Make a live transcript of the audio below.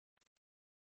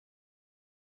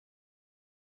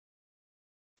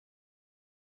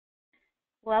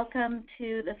Welcome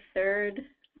to the third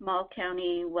Small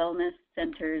County Wellness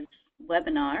Center's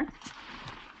webinar.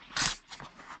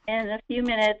 In a few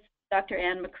minutes, Dr.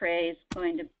 Ann MacRae is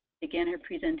going to begin her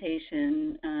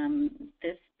presentation.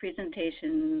 This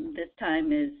presentation this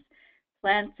time is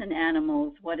Plants and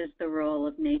Animals, What is the Role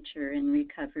of Nature in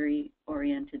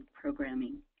Recovery-Oriented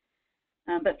Programming?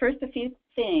 But first, a few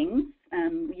things.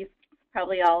 You've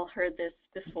probably all heard this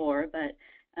before, but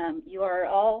you are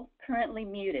all currently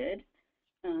muted.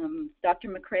 Dr.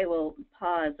 MacRae will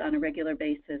pause on a regular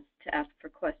basis to ask for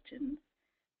questions.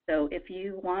 So if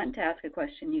you want to ask a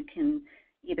question, you can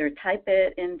either type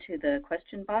it into the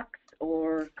question box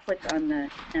or click on the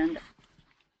hand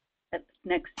that's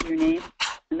next to your name,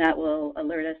 and that will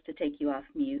alert us to take you off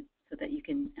mute so that you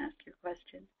can ask your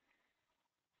question.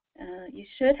 You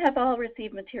should have all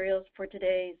received materials for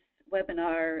today's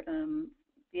webinar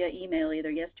via email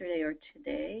either yesterday or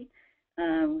today.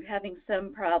 We're having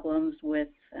some problems with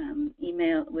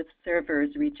with servers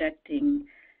rejecting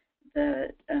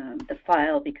the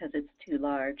file because it's too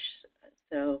large.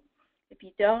 So if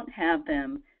you don't have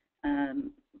them,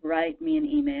 write me an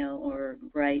email or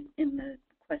write in the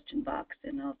question box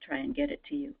and I'll try and get it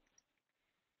to you.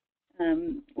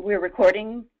 We're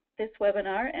recording this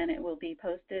webinar and it will be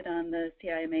posted on the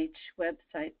CIMH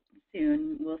website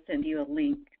soon. We'll send you a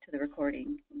link to the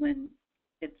recording when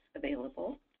it's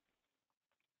available.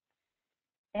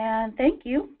 And thank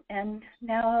you. And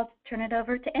now I'll turn it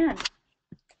over to Ann.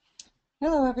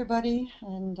 Hello, everybody,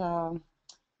 and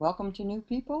welcome to new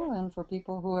people. And for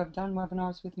people who have done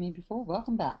webinars with me before,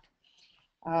 welcome back.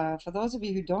 For those of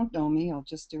you who don't know me, I'll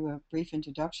just do a brief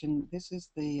introduction. This is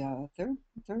the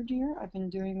third year I've been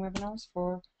doing webinars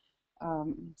for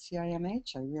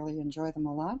CIMH. I really enjoy them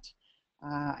a lot.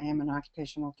 I am an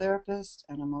occupational therapist,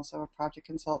 and I'm also a project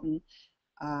consultant.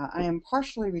 I am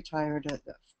partially retired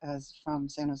from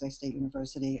San Jose State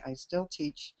University. I still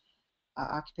teach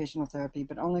occupational therapy,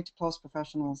 but only to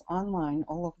post-professionals online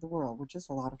all over the world, which is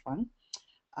a lot of fun.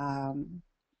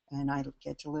 And I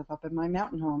get to live up in my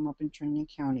mountain home up in Trinity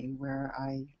County, where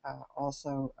I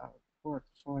also work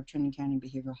for Trinity County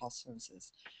Behavioral Health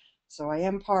Services. So I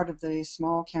am part of the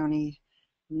small county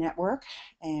network,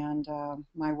 and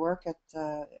my work at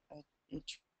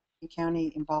Trinity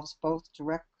County involves both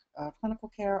direct clinical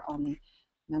care on the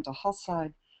mental health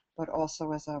side, but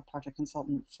also as a project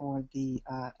consultant for the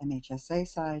MHSA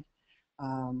side,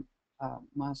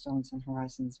 Milestones and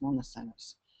Horizons Wellness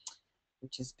Centers,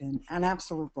 which has been an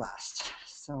absolute blast.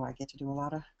 So I get to do a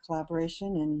lot of collaboration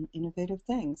and innovative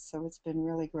things. So it's been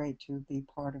really great to be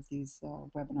part of these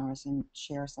webinars and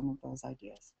share some of those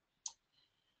ideas.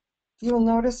 You'll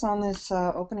notice on this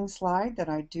opening slide that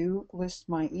I do list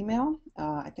my email.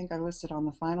 I think I listed on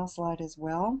the final slide as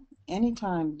well.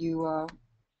 Anytime you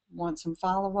want some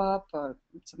follow-up or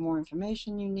some more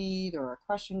information you need, or a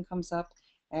question comes up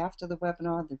after the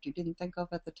webinar that you didn't think of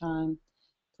at the time,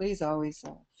 please always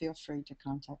feel free to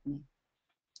contact me.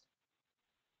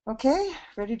 Okay,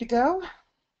 ready to go?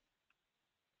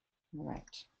 All right.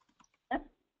 Yep.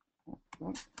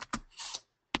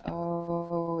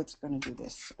 Oh, it's going to do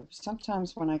this.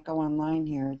 Sometimes when I go online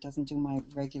here, it doesn't do my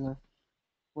regular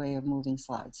way of moving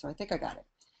slides. So I think I got it.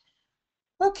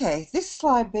 Okay, this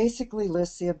slide basically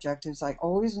lists the objectives. I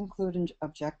always include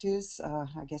objectives.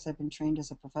 I guess I've been trained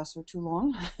as a professor too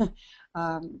long.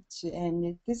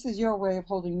 And this is your way of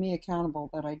holding me accountable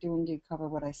that I do indeed cover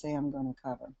what I say I'm going to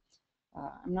cover.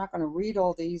 I'm not going to read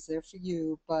all these, they're for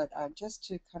you, but just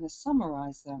to kind of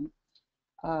summarize them,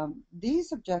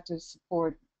 these objectives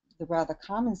support the rather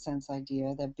common sense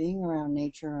idea that being around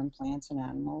nature and plants and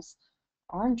animals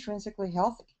are intrinsically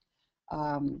healthy.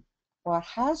 What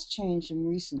has changed in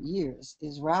recent years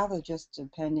is rather just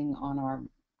depending on our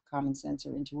common sense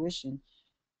or intuition.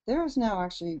 There is now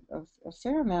actually a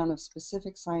fair amount of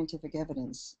specific scientific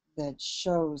evidence that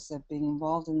shows that being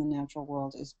involved in the natural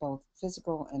world is both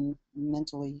physical and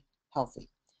mentally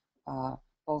healthy,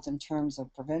 both in terms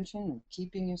of prevention and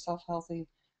keeping yourself healthy,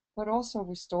 but also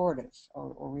restorative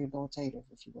or rehabilitative,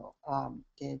 if you will.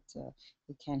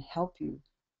 It can help you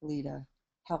lead a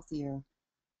healthier,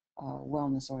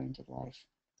 wellness-oriented life.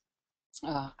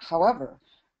 However,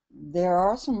 there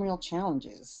are some real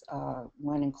challenges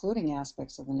when including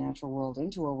aspects of the natural world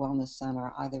into a wellness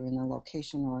center, either in a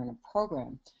location or in a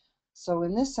program. So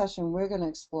in this session, we're going to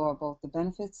explore both the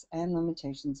benefits and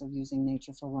limitations of using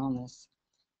nature for wellness,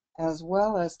 as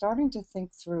well as starting to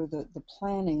think through the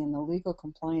planning and the legal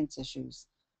compliance issues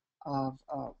of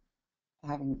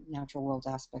having natural world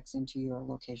aspects into your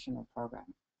location or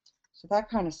program. So that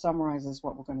kind of summarizes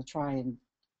what we're going to try and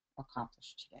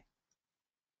accomplish today.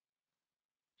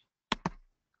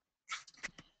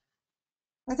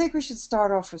 I think we should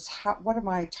start off with what am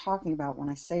I talking about when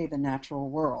I say the natural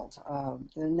world?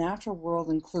 The natural world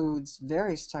includes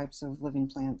various types of living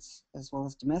plants, as well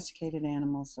as domesticated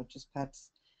animals such as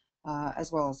pets,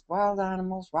 as well as wild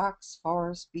animals, rocks,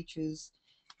 forests, beaches.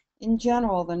 In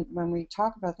general, then, when we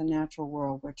talk about the natural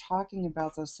world, we're talking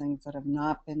about those things that have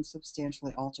not been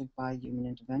substantially altered by human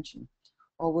intervention,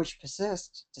 or which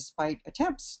persist despite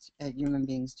attempts at human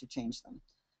beings to change them.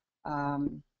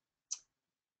 Um,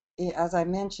 as I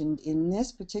mentioned, in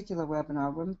this particular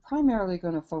webinar, we're primarily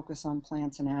going to focus on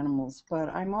plants and animals, but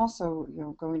I'm also,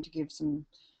 going to give some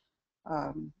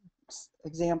um,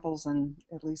 examples and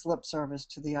at least lip service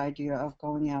to the idea of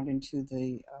going out into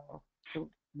the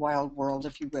wild world,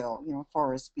 if you will,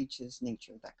 forests, beaches,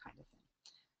 nature, that kind of thing.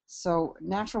 So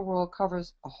natural world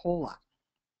covers a whole lot.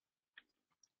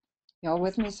 Y'all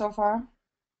with me so far?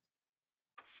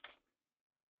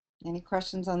 Any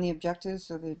questions on the objectives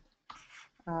or the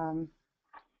um,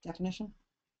 definition?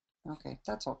 Okay,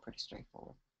 that's all pretty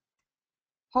straightforward.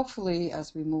 Hopefully,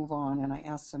 as we move on and I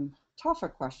ask some tougher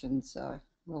questions,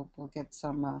 we'll get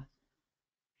some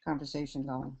conversation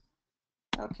going.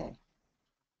 Okay.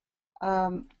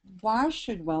 Why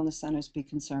should wellness centers be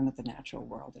concerned with the natural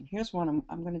world? And here's one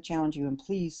I'm going to challenge you, and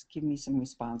please give me some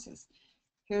responses.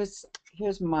 Here's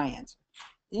my answer.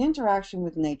 The interaction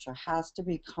with nature has to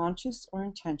be conscious or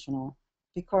intentional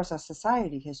because our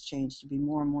society has changed to be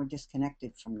more and more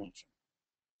disconnected from nature.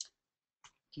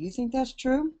 Do you think that's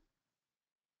true?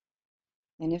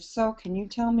 And if so, can you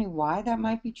tell me why that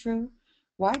might be true?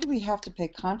 Why do we have to pay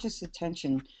conscious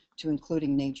attention to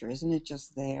including nature? Isn't it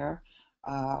just there?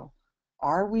 Uh,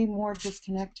 are we more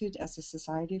disconnected as a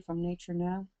society from nature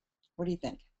now? What do you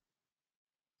think?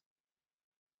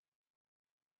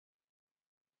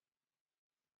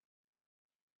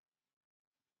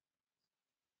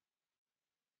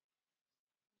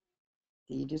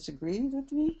 Do you disagree with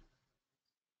me?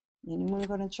 Anyone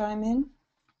going to chime in?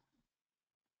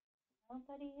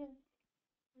 Nobody is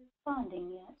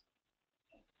responding yet.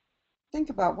 Think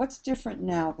about what's different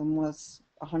now than was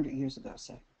 100 years ago,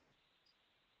 say.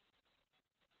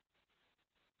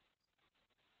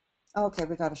 Okay,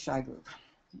 we got a shy group.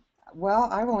 Well,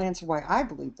 I will answer why I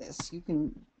believe this. You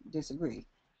can disagree.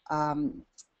 Um,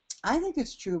 I think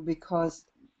it's true because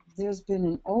there's been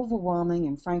an overwhelming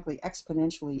and frankly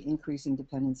exponentially increasing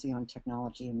dependency on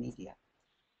technology and media.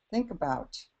 Think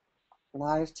about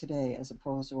lives today as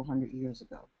opposed to 100 years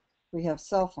ago. We have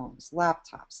cell phones,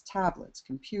 laptops, tablets,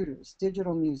 computers,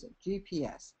 digital music,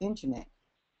 GPS, internet,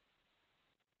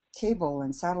 cable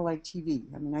and satellite TV.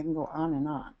 I mean, I can go on and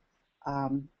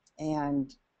on.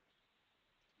 And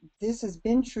this has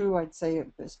been true, I'd say,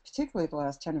 particularly the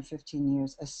last 10 or 15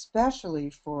 years, especially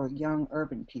for young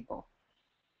urban people.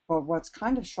 But what's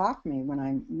kind of shocked me when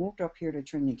I moved up here to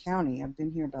Trinity County, I've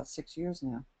been here about 6 years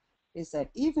now, is that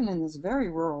even in this very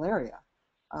rural area,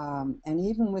 and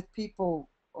even with people,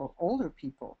 or older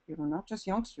people, not just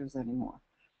youngsters anymore,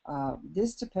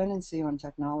 this dependency on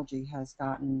technology has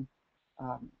gotten,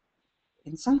 um,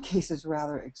 in some cases,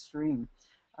 rather extreme.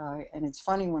 And it's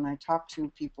funny when I talk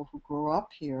to people who grew up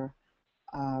here,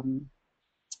 um,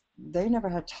 they never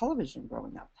had television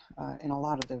growing up in a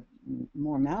lot of the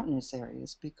more mountainous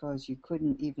areas because you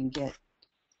couldn't even get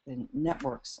the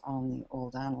networks on the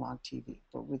old analog TV.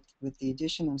 But with the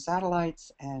addition of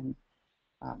satellites and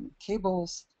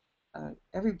cables,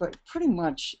 everybody, pretty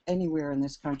much anywhere in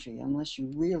this country, unless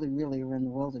you really, really are in the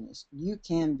wilderness, you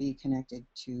can be connected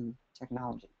to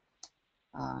technology.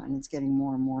 And it's getting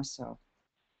more and more so.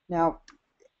 Now,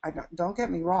 don't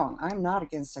get me wrong, I'm not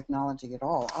against technology at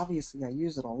all. Obviously, I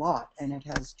use it a lot, and it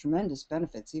has tremendous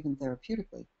benefits, even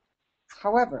therapeutically.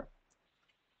 However,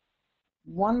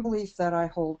 one belief that I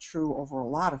hold true over a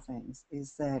lot of things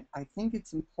is that I think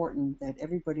it's important that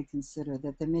everybody consider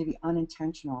that there may be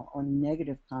unintentional or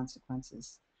negative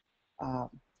consequences uh,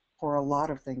 for a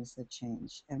lot of things that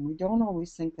change. And we don't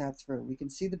always think that through. We can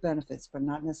see the benefits, but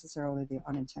not necessarily the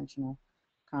unintentional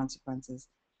consequences.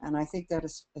 And I think that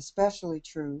is especially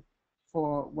true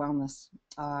for wellness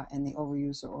and the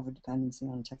overuse or overdependency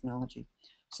on technology.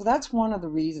 So that's one of the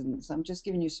reasons. I'm just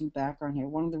giving you some background here.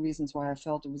 One of the reasons why I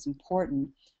felt it was important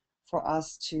for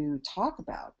us to talk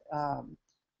about,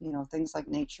 things like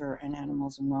nature and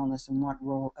animals and wellness and what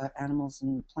role animals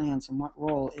and plants and what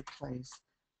role it plays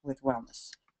with wellness.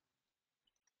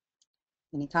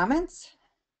 Any comments?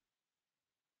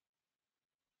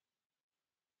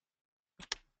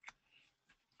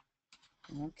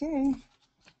 Okay.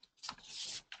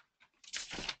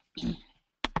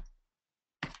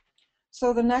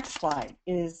 So the next slide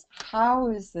is, how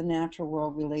is the natural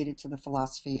world related to the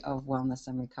philosophy of wellness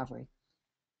and recovery?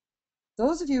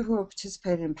 Those of you who have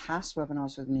participated in past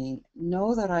webinars with me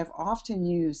know that I've often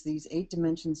used these 8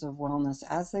 dimensions of wellness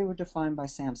as they were defined by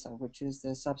SAMHSA, which is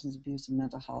the Substance Abuse and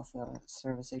Mental Health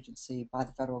Service Agency by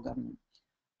the federal government.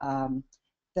 Um,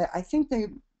 that I think they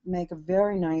make a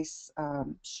very nice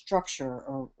structure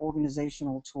or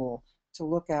organizational tool to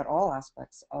look at all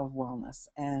aspects of wellness.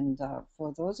 And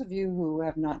for those of you who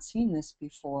have not seen this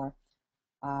before,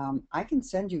 I can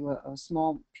send you a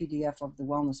small PDF of the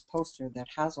wellness poster that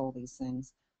has all these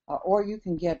things, or you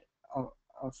can get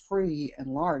a free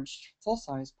enlarged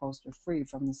full-size poster free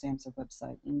from the SAMHSA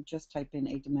website, and just type in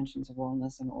 8 dimensions of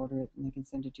wellness and order it, and they can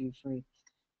send it to you free.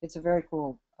 It's a very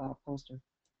cool poster.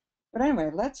 But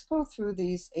anyway, let's go through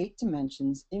these 8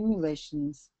 dimensions in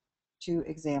relations to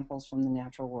examples from the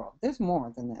natural world. There's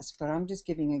more than this, but I'm just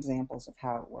giving examples of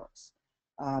how it works.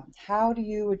 How do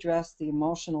you address the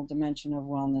emotional dimension of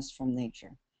wellness from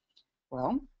nature?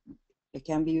 Well, it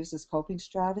can be used as coping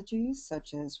strategies,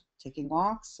 such as taking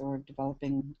walks or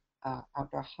developing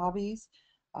outdoor hobbies.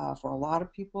 For a lot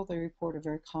of people, they report a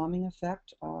very calming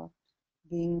effect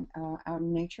being out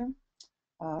in nature.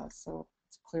 So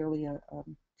it's clearly a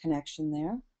connection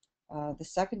there. The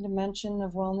second dimension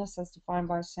of wellness, as defined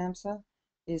by SAMHSA,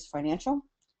 is financial.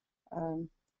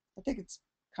 I think it's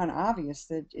kind of obvious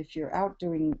that if you're out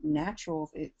doing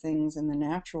natural things in the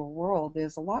natural world,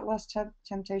 there's a lot less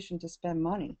temptation to spend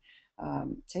money.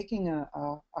 Taking a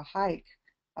hike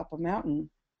up a mountain,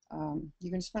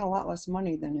 you're going to spend a lot less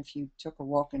money than if you took a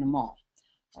walk in a mall.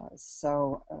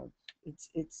 So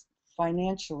it's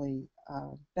financially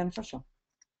beneficial.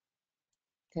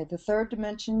 Okay, the third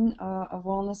dimension of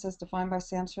wellness, as defined by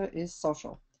SAMHSA, is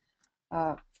social.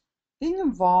 Being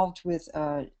involved with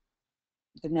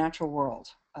the natural world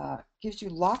gives you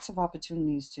lots of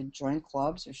opportunities to join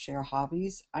clubs or share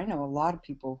hobbies. I know a lot of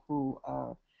people who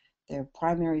their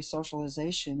primary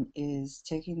socialization is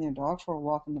taking their dog for a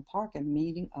walk in the park and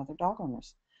meeting other dog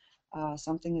owners.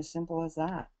 Something as simple as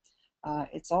that.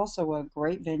 It's also a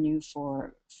great venue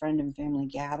for friend and family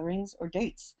gatherings or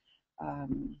dates.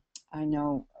 I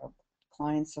know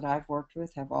clients that I've worked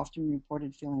with have often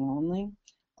reported feeling lonely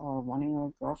or wanting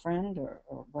a girlfriend or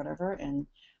whatever. And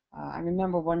I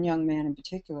remember one young man in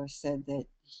particular said that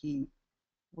he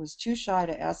was too shy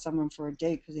to ask someone for a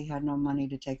date because he had no money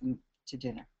to take him to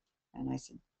dinner. And I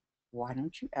said, why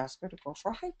don't you ask her to go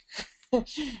for a hike?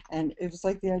 And it was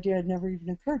like the idea had never even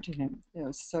occurred to him.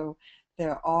 So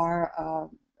there are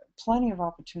plenty of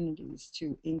opportunities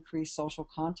to increase social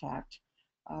contact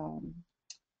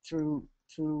through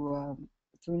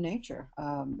nature.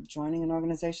 Joining an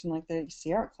organization like the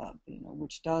Sierra Club,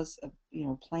 which does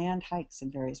planned hikes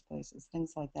in various places,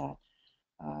 things like that,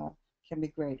 can be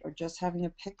great. Or just having a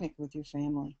picnic with your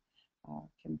family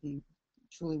can be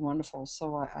truly wonderful.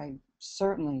 So I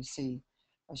certainly see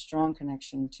a strong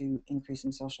connection to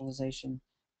increasing socialization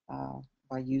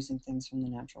by using things from the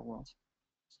natural world.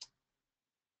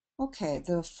 Okay,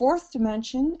 the fourth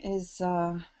dimension is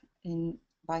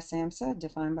by SAMHSA,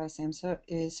 defined by SAMHSA,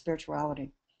 is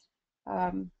spirituality.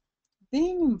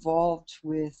 Being involved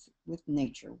with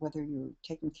nature, whether you're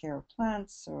taking care of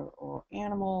plants or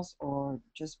animals or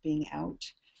just being out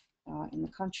in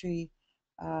the country,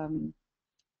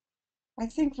 I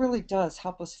think really does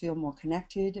help us feel more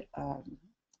connected,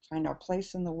 find our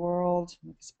place in the world,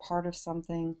 make us part of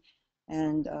something.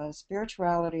 And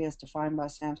spirituality, as defined by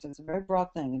SAMHSA, is a very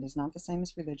broad thing. It is not the same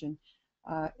as religion.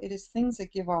 It is things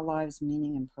that give our lives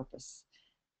meaning and purpose.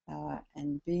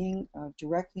 And being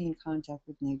directly in contact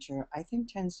with nature, I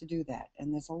think, tends to do that.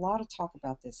 And there's a lot of talk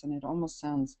about this, and it almost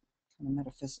sounds kind of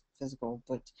metaphysical,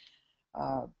 but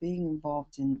being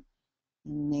involved in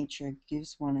nature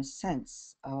gives one a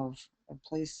sense of a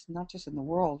place, not just in the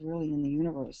world, really in the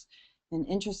universe. And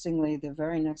interestingly, the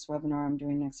very next webinar I'm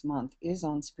doing next month is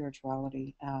on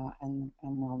spirituality and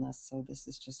wellness. So this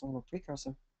is just a little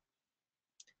precursor.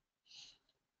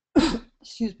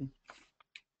 Excuse me.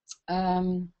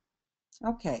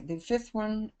 Okay, the fifth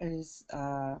one is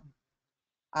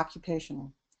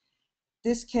occupational.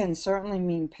 This can certainly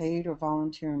mean paid or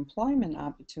volunteer employment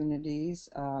opportunities.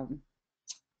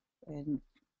 And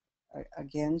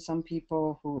again, some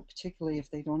people who, particularly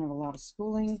if they don't have a lot of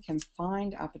schooling, can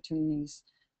find opportunities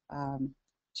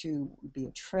to be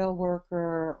a trail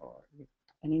worker or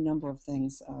any number of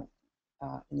things in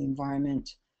the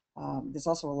environment. There's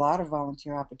also a lot of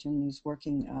volunteer opportunities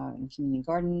working in community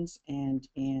gardens and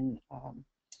in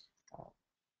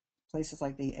places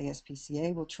like the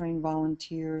ASPCA will train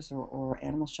volunteers, or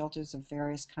animal shelters of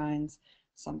various kinds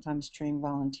sometimes train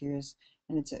volunteers,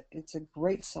 and it's a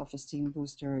great self-esteem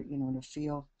booster, to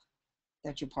feel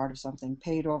that you're part of something,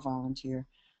 paid or volunteer.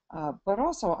 but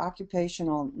also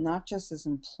occupational, not just as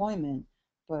employment,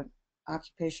 but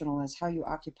occupational as how you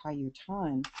occupy your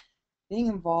time. Being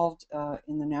involved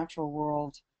in the natural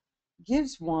world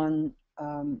gives one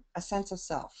a sense of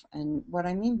self. And what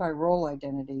I mean by role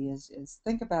identity is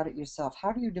think about it yourself.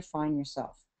 How do you define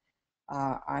yourself?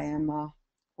 I am a,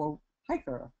 quote,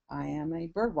 hiker. I am a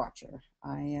bird watcher.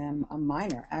 I am a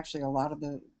miner. Actually, a lot of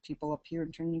the people up here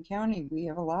in Trinity County, we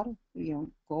have a lot of,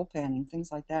 gold panning,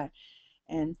 things like that.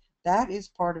 And that is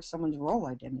part of someone's role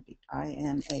identity. I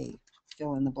am a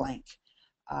fill in the blank.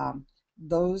 Um,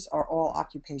 those are all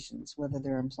occupations, whether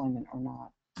they're employment or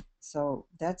not. So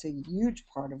that's a huge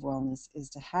part of wellness, is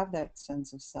to have that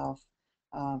sense of self,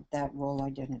 that role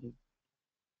identity.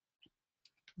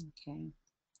 Okay.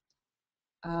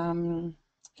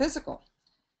 Physical.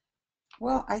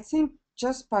 Well, I think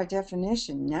just by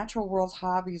definition, natural world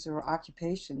hobbies or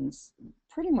occupations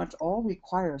pretty much all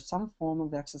require some form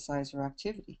of exercise or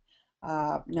activity.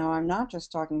 Now, I'm not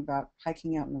just talking about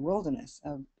hiking out in the wilderness.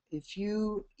 If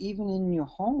you, even in your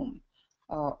home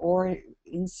or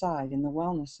inside in the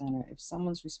wellness center, if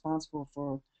someone's responsible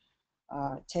for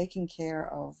taking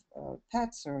care of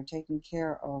pets or taking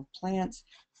care of plants,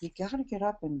 you got to get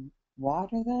up and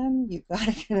water them. You got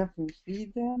to get up and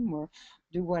feed them or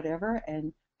do whatever.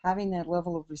 And having that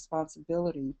level of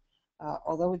responsibility,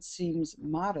 although it seems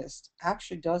modest,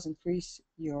 actually does increase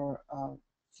your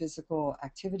physical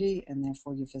activity and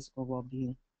therefore your physical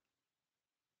well-being.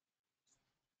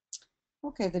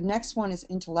 Okay, the next one is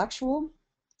intellectual.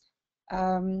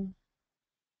 Um,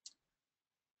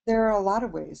 There are a lot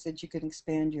of ways that you can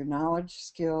expand your knowledge,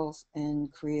 skills,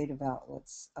 and creative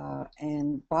outlets.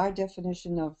 And by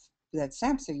definition of that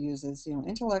SAMHSA uses,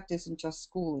 intellect isn't just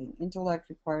schooling. Intellect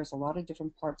requires a lot of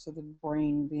different parts of the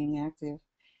brain being active,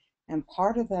 and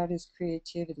part of that is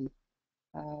creativity,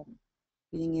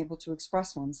 being able to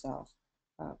express oneself.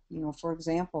 For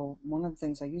example, one of the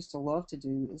things I used to love to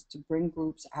do is to bring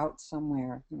groups out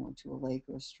somewhere, to a lake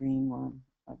or a stream or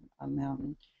a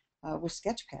mountain with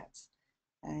sketch pads,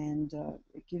 and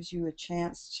it gives you a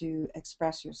chance to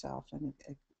express yourself and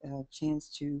a chance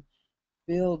to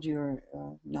build your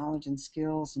knowledge and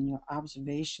skills and your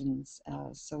observations.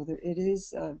 So that it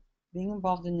is being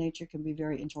involved in nature can be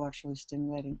very intellectually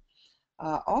stimulating.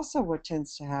 Also, what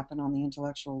tends to happen on the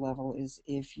intellectual level is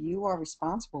if you are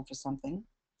responsible for something,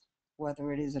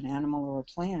 whether it is an animal or a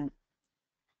plant,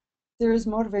 there is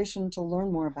motivation to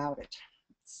learn more about it.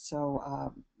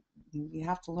 So you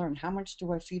have to learn, how much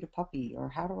do I feed a puppy, or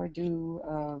how do I do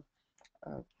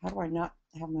how do I not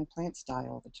have my plants die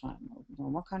all the time, or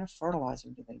what kind of fertilizer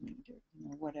do they need,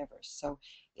 or whatever. So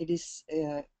it is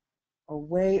a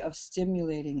way of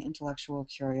stimulating intellectual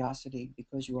curiosity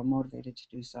because you are motivated to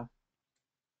do so.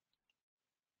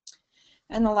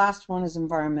 And the last one is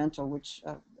environmental, which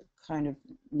kind of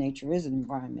nature is an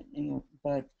environment,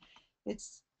 but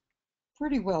it's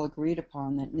pretty well agreed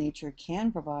upon that nature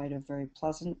can provide a very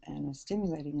pleasant and a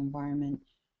stimulating environment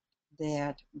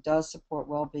that does support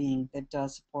well-being, that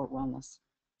does support wellness.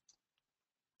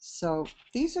 So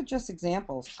these are just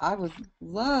examples. I would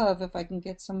love if I can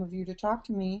get some of you to talk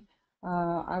to me.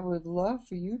 I would love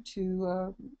for you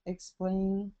to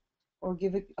explain or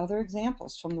give other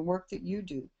examples from the work that you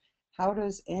do. How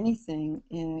does anything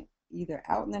either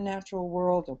out in the natural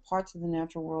world or parts of the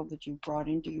natural world that you've brought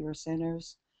into your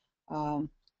centers um,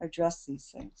 address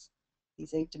these things,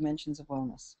 these 8 dimensions of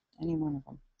wellness, any one of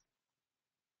them?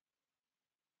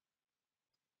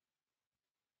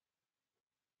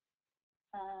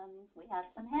 We have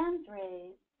some hands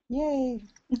raised. Yay!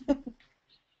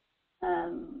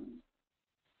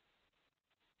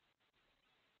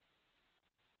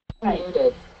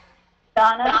 Right.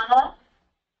 Donna?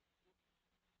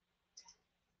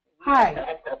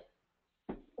 Hi.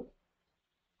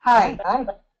 Hi. Hi.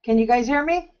 Can you guys hear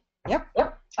me? Yep.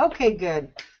 Okay,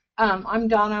 good. I'm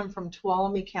Donna. I'm from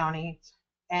Tuolumne County,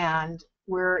 and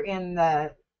we're in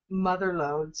the mother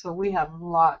lode, so we have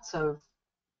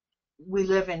we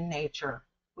live in nature.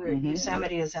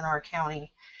 Yosemite is in our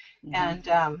county, and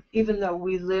even though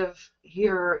we live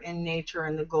here in nature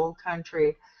in the gold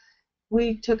country,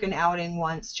 we took an outing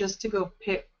once just to go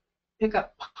pick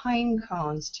up pine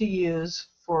cones to use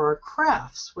for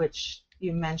crafts, which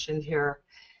you mentioned here.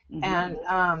 And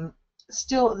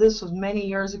still, this was many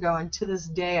years ago, and to this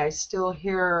day I still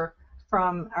hear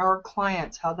from our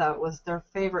clients how that was their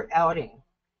favorite outing.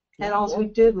 And all we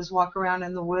did was walk around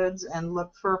in the woods and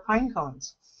look for pine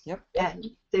cones. And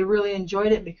they really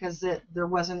enjoyed it because there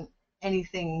wasn't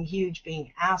anything huge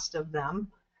being asked of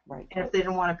them. Right. And if they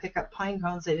didn't want to pick up pine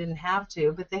cones, they didn't have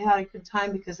to. But they had a good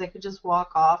time because they could just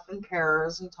walk off in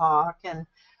pairs and talk. And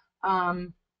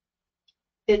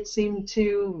it seemed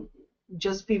to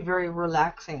just be very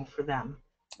relaxing for them.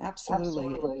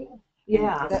 Absolutely.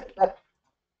 Yeah.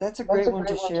 That's a great one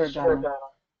to share, Donna,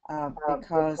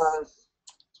 because,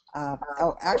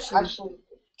 oh, actually,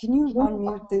 can you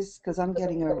unmute this? Because I'm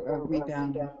getting a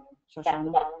rebound,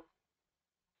 Shoshana.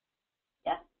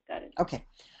 Yeah, got it. Okay.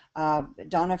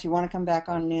 Donna, if you want to come back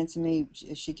on and answer me,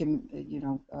 she can,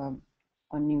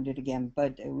 unmute it again,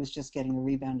 but it was just getting a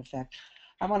rebound effect.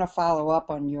 I want to follow up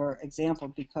on your example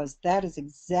because that is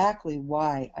exactly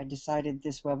why I decided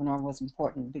this webinar was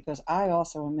important, because I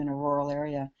also am in a rural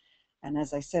area. And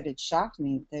as I said, it shocked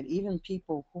me that even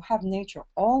people who have nature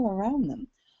all around them,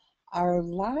 our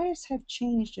lives have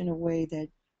changed in a way that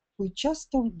we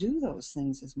just don't do those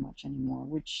things as much anymore,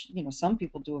 which, some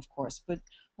people do, of course, but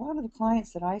a lot of the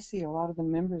clients that I see, a lot of the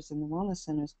members in the wellness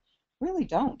centers really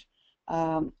don't.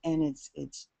 And it's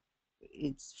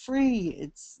free,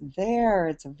 it's there,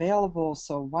 it's available,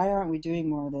 so why aren't we doing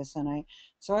more of this?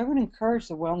 So I would encourage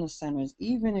the wellness centers,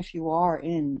 even if you are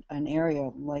in an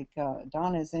area like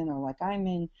Donna's in or like I'm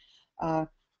in,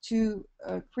 to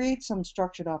create some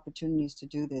structured opportunities to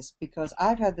do this, because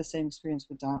I've had the same experience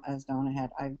with as Donna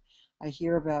had. I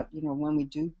hear about, when we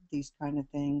do these kind of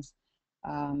things,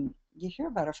 you hear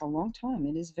about it for a long time.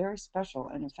 It is very special,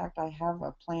 and in fact, I have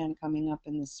a plan coming up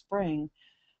in the spring.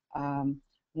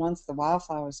 Once the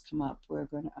wildflowers come up,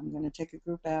 I'm gonna take a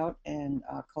group out and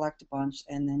collect a bunch,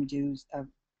 and then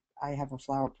I have a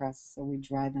flower press, so we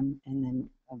dry them and then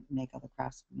make other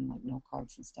crafts, like note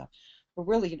cards and stuff. But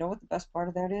really, you know what the best part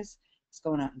of that is? It's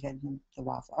going out and getting the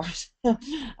wildflowers,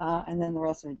 and then the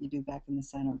rest of it you do back in the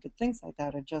center. But things like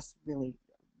that are just really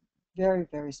very,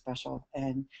 very special.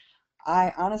 And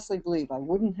I honestly believe I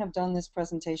wouldn't have done this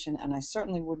presentation, and I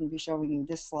certainly wouldn't be showing you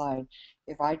this slide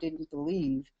if I didn't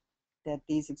believe that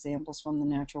these examples from the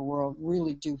natural world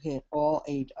really do hit all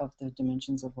 8 of the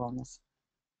dimensions of wellness.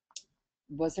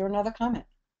 Was there another comment?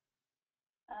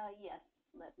 Yes,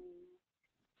 let me.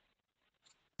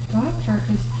 Doctor,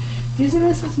 because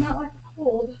dizziness is not like a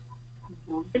cold.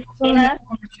 Tina?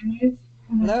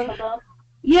 Hello? Hello?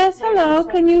 Yes, hello.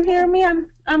 Can you hear me?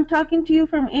 I'm talking to you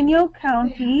from Inyo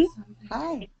County.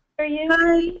 Hi. Are you?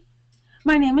 Hi.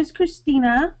 My name is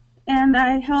Christina, and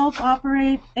I help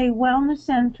operate a wellness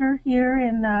center here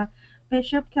in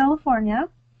Bishop, California.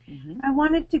 I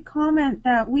wanted to comment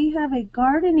that we have a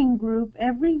gardening group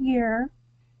every year.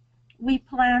 We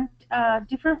plant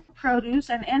different produce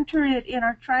and enter it in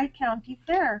our Tri-County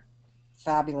Fair.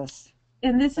 Fabulous.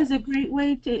 And this is a great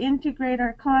way to integrate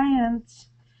our clients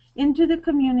into the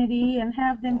community and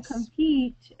have them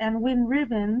compete and win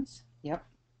ribbons. Yep.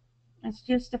 It's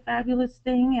just a fabulous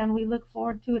thing, and we look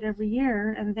forward to it every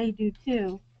year, and they do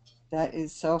too. That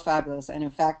is so fabulous. And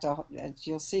in fact, as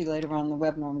you'll see later on in the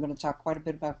webinar, I'm going to talk quite a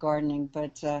bit about gardening,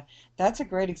 but that's a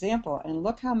great example. And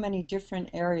look how many different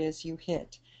areas you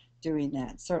hit doing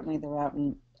that. Certainly they're out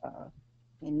in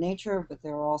nature, but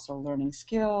they're also learning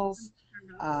skills.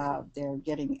 They're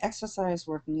getting exercise,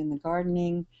 working in the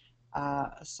gardening,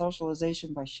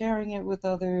 socialization by sharing it with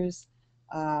others,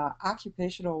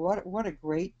 occupational. What a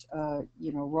great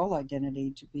role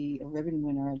identity to be a ribbon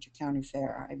winner at your county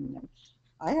fair. I mean,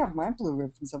 I have my blue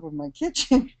ribbons up in my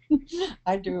kitchen.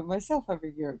 I do it myself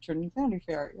every year at Trinity County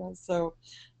Fair. So,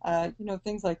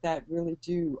 things like that really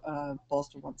do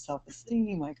bolster one's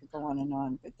self-esteem. I could go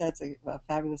on, but that's a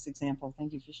fabulous example.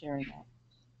 Thank you for sharing that.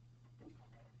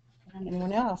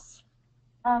 Anyone else?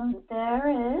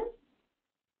 There is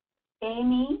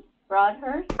Amy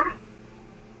Broadhurst.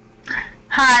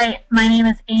 Hi, my name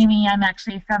is Amy. I'm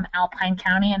actually from Alpine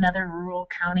County, another rural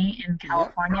county in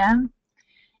California. Yep.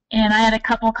 And I had a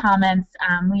couple comments.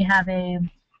 We have a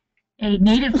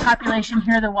native population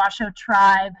here, the Washoe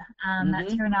tribe,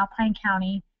 that's here in Alpine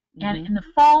County. And in the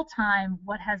fall time,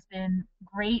 what has been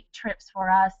great trips for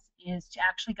us is to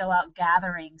actually go out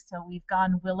gathering. So we've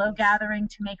gone willow gathering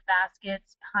to make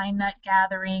baskets, pine nut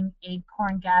gathering,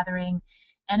 acorn gathering.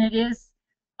 And it is,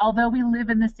 although we live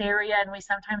in this area and we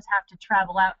sometimes have to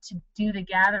travel out to do the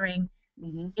gathering,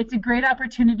 it's a great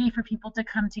opportunity for people to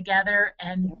come together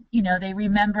and, they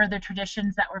remember the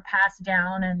traditions that were passed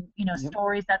down and,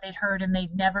 stories that they'd heard and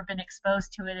they'd never been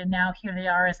exposed to it. And now here they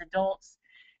are as adults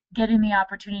getting the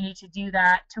opportunity to do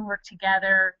that, to work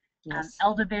together.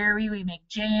 Elderberry, we make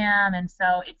jam. And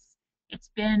so it's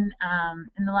been,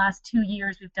 in the last 2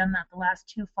 years, we've done that the last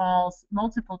 2 falls,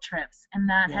 multiple trips. And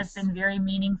that has been very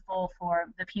meaningful for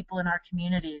the people in our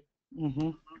community.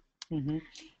 And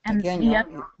again,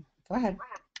 go ahead.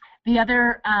 The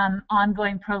other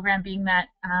ongoing program being that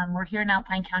we're here in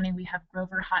Alpine County, we have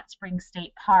Grover Hot Springs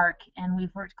State Park, and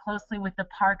we've worked closely with the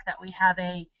park that we have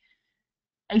a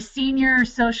a senior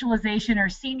socialization or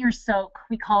senior soak.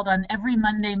 We called on every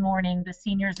Monday morning. The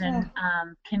seniors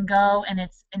can go, and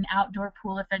it's an outdoor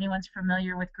pool. If anyone's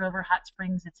familiar with Grover Hot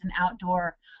Springs, it's an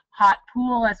outdoor hot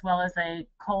pool as well as a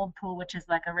cold pool, which is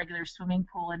like a regular swimming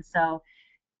pool. And so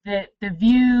the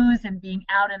views and being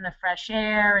out in the fresh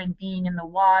air and being in the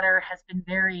water has been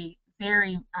very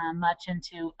much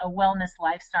into a wellness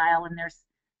lifestyle. And there's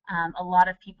a lot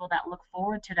of people that look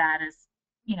forward to that as,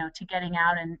 to getting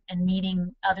out and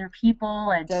meeting other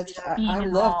people and being I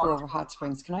involved. love Grover Hot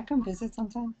Springs. Can I come visit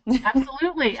sometime?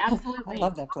 Absolutely. I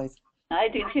love that place. I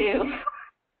do too.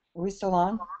 Are we still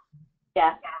on?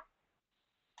 Yeah.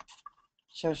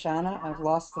 Shoshana, I've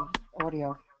lost the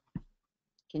audio.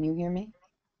 Can you hear me?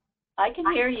 I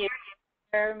can hear you.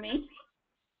 Hear me?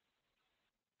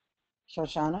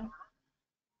 Shoshana?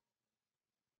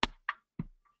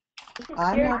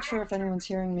 I'm not sure if anyone's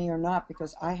hearing me or not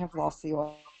because I have lost the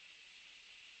audio.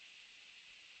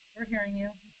 We're hearing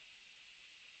you.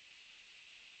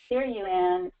 Hear you,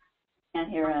 Anne. Can't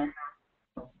hear us.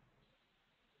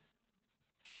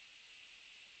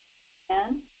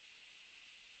 Anne?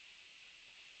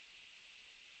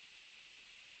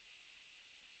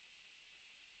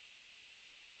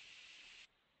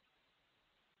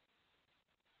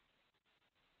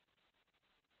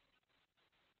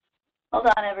 Hold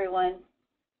on, everyone.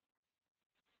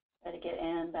 Try to get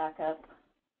Anne back up.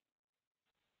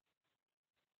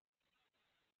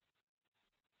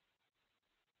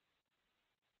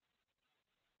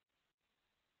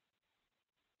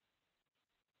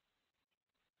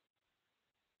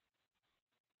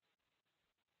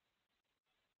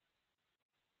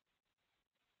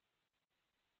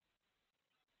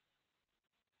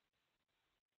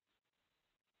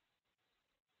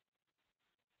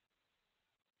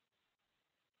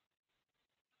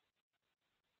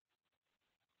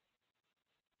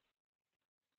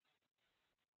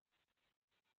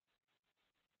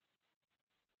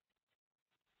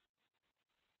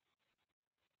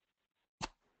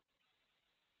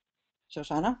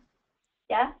 Shoshana?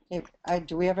 Yeah? Hey,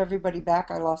 do we have everybody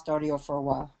back? I lost audio for a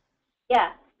while.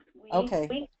 Yeah. Okay.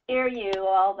 We hear you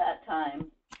all that time.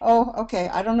 Oh, okay.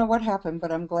 I don't know what happened, but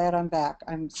I'm glad I'm back.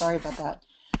 I'm sorry about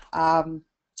that.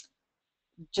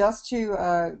 Just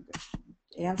to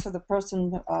answer the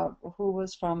person who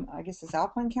was from, I guess it's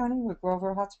Alpine County, where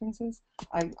Grover Hot Springs is.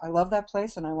 I love that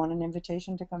place, and I want an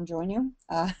invitation to come join you.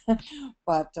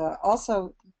 But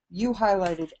also, you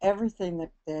highlighted everything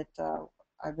that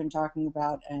I've been talking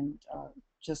about, and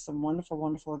just some wonderful,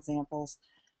 wonderful examples.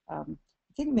 I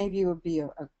think maybe it would be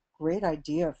a great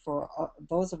idea for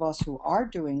those of us who are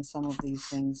doing some of these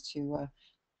things to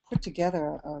put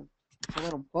together a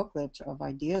little booklet of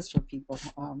ideas for people.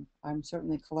 I'm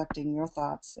certainly collecting your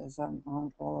thoughts as I'm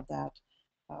on all of that.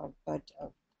 But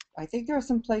I think there are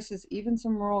some places, even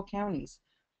some rural counties,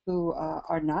 who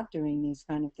are not doing these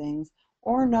kind of things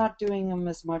or not doing them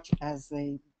as much as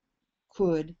they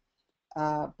could.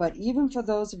 But even for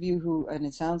those of you who, and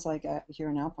it sounds like here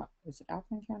in Alpine, is it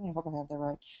Alpine County? I hope I have that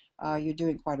right. You're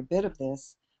doing quite a bit of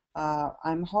this.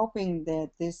 I'm hoping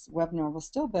that this webinar will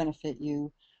still benefit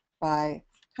you by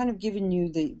kind of giving you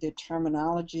the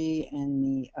terminology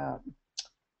and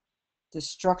the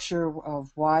structure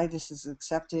of why this is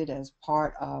accepted as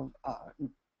part of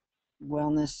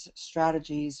wellness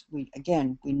strategies. We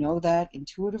know that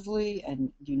intuitively,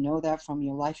 and you know that from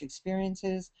your life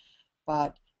experiences,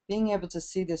 but being able to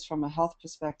see this from a health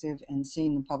perspective and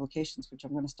seeing the publications, which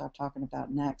I'm going to start talking about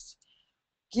next,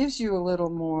 gives you a little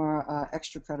more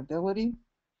extra credibility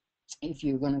if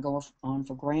you're going to go on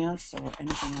for grants or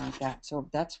anything like that. So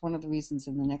that's one of the reasons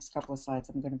in the next couple of slides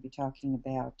I'm going to be talking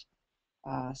about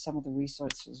some of the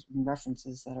resources and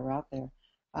references that are out there.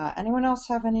 Anyone else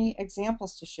have any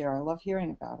examples to share? I love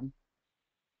hearing about them.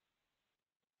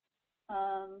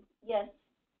 Yes.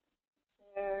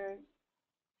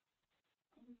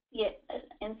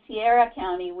 In Sierra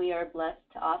County, we are blessed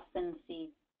to often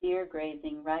see deer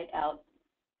grazing right out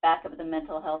back of the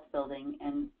mental health building,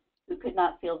 and who could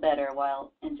not feel better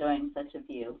while enjoying such a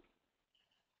view?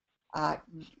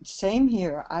 Same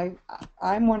here.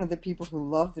 I'm one of the people who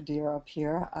love the deer up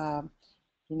here.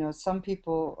 You know, some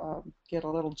people get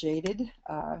a little jaded.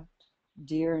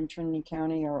 Deer in Trinity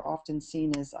County are often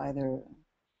seen as either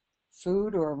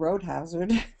food or a road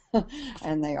hazard,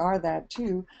 and they are that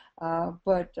too.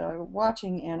 But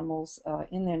watching animals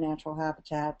in their natural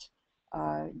habitat,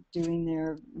 doing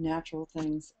their natural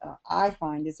things, I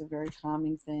find is a very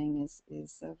calming thing,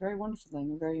 is a very wonderful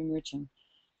thing, very enriching.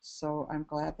 So I'm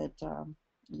glad that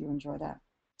you enjoy that.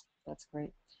 That's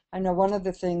great. I know one of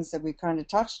the things that we kind of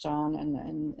touched on,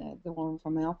 and the one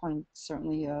from Alpine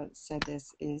certainly said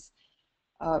this, is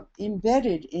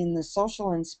embedded in the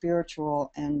social and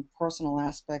spiritual and personal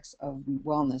aspects of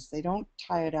wellness, they don't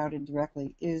tie it out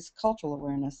indirectly, is cultural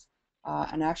awareness.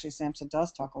 And actually, SAMHSA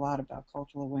does talk a lot about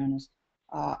cultural awareness.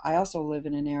 I also live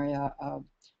in an area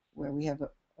where we have a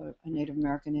Native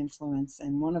American influence,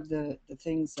 and one of the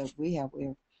things that we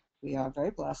are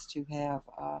very blessed to have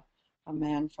a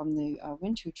man from the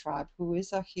Wintu tribe who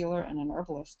is a healer and an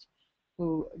herbalist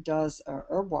who does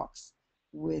herb walks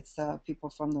with people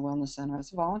from the Wellness Center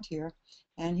as a volunteer,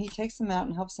 and he takes them out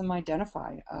and helps them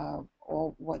identify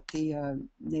all what the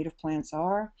native plants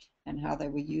are and how they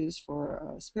were used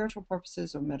for spiritual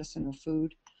purposes or medicine or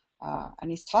food. And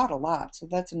he's taught a lot, so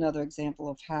that's another example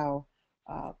of how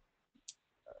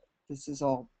this is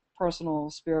all personal,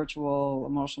 spiritual,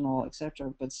 emotional,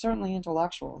 etc., but certainly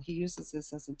intellectual. He uses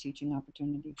this as a teaching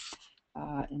opportunity,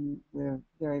 and we're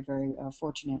very, very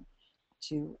fortunate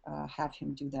to have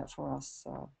him do that for us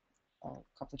a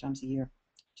couple of times a year,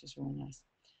 which is really nice.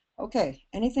 Okay,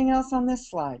 anything else on this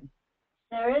slide?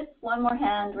 There is one more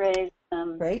hand raised.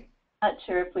 Great. Not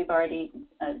sure if we've already,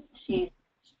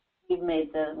 we've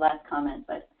made the last comment,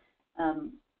 but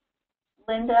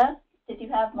Linda, did you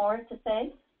have more to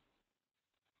say?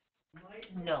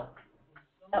 No.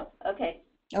 Oh, okay.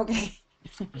 Okay.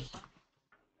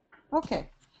 Okay.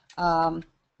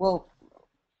 Well,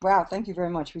 wow, thank you very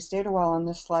much. We stayed a while on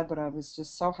this slide, but I was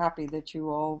just so happy that you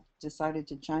all decided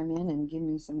to chime in and give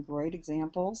me some great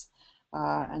examples.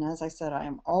 And as I said, I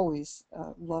am always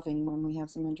loving when we have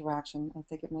some interaction. I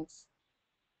think it makes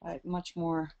it much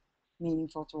more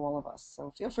meaningful to all of us.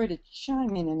 So feel free to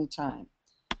chime in anytime.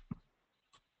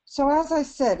 So as I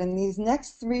said, in these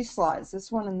next 3 slides, this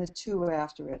one and the 2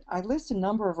 after it, I list a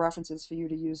number of references for you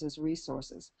to use as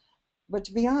resources. But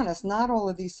to be honest, not all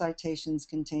of these citations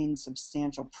contain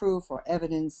substantial proof or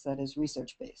evidence that is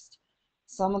research-based.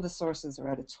 Some of the sources are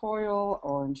editorial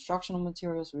or instructional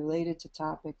materials related to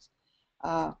topics.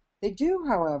 They do,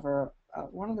 however,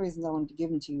 one of the reasons I wanted to give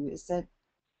them to you is that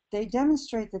they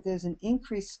demonstrate that there's an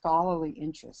increased scholarly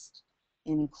interest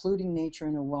in including nature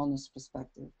in a wellness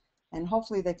perspective. And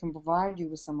hopefully they can provide you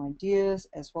with some ideas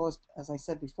as well as I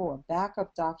said before,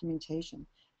 backup documentation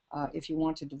if you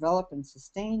want to develop and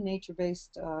sustain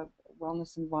nature-based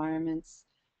wellness environments.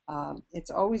 It's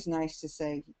always nice to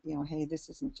say, you know, hey, this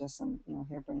isn't just some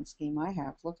harebrained scheme I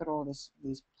have. Look at all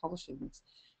these publishings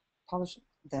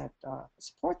that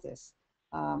support this.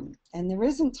 And there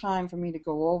isn't time for me to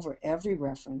go over every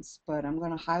reference, but I'm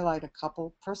going to highlight a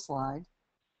couple per slide.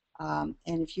 And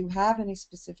if you have any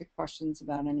specific questions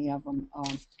about any of them,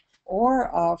 or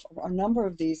a number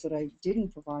of these that I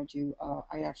didn't provide you,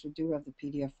 I actually do have the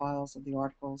PDF files of the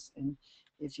articles, and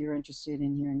if you're interested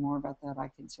in hearing more about that, I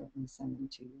can certainly send them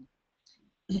to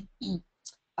you.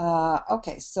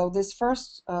 Okay, so this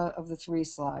first of the 3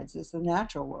 slides is the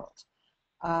natural world.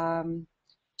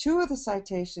 2 of the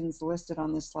citations listed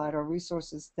on this slide are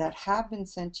resources that have been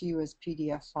sent to you as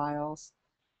PDF files.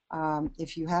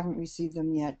 If you haven't received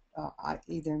them yet,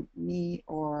 either me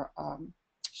or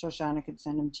Shoshana could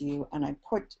send them to you, and I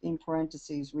put in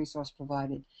parentheses resource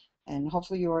provided, and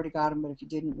hopefully you already got them, but if you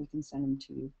didn't, we can send them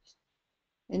to you.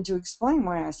 And to explain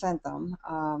why I sent them,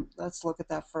 let's look at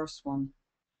that first one.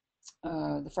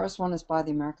 The first one is by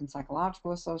the American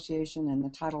Psychological Association, and the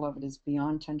title of it is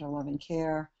Beyond Tender Loving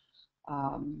Care,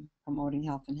 Promoting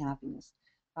Health and Happiness.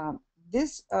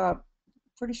 This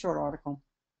pretty short article.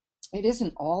 It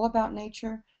isn't all about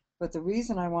nature, but the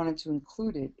reason I wanted to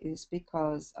include it is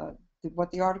because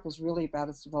what the article is really about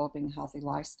is developing a healthy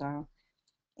lifestyle.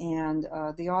 And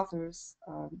the authors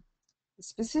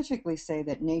specifically say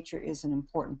that nature is an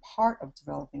important part of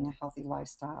developing a healthy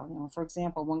lifestyle. You know, for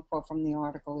example, one quote from the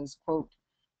article is, quote,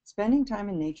 "Spending time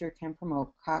in nature can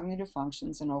promote cognitive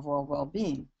functions and overall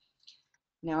well-being."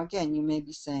 Now, again, you may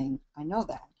be saying, I know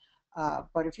that.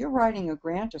 But if you're writing a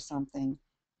grant or something,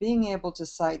 being able to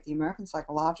cite the American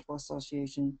Psychological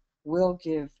Association will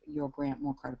give your grant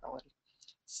more credibility.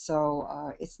 So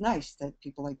it's nice that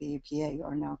people like the APA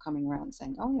are now coming around and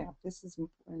saying, oh yeah, this is an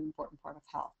important part of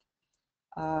health.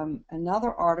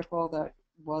 Another article that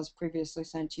was previously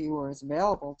sent to you or is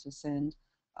available to send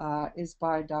is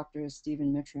by Dr.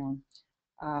 Stephen Mitrione.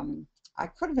 I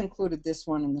could have included this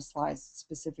one in the slides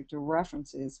specific to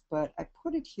references, but I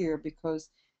put it here because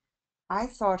I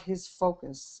thought his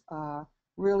focus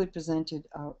really presented,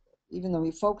 even though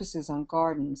he focuses on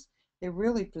gardens, it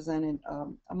really presented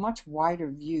a much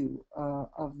wider view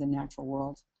of the natural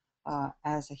world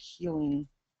as a healing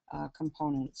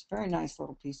component. It's a very nice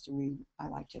little piece to read. I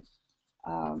liked it.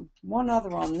 One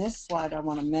other on this slide I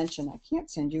want to mention. I can't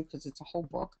send you because it's a whole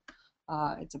book.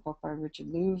 It's a book by Richard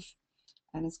Louv.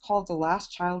 and it's called The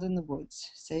Last Child in the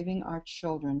Woods, Saving Our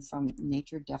Children from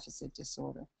Nature Deficit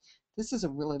Disorder. This is a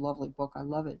really lovely book. I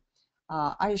love it.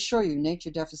 I assure you,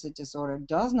 nature deficit disorder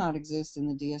does not exist in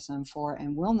the DSM-4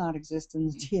 and will not exist in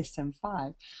the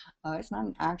DSM-5. It's not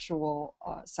an actual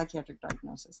psychiatric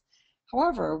diagnosis.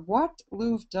 However, what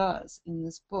Louv does in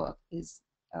this book is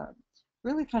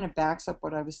really kind of backs up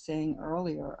what I was saying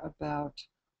earlier about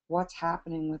what's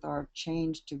happening with our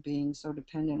change to being so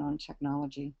dependent on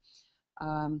technology.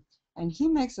 And he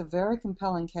makes a very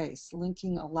compelling case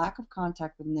linking a lack of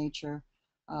contact with nature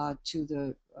to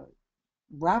the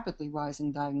rapidly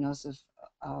rising diagnosis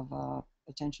of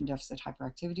attention deficit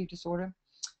hyperactivity disorder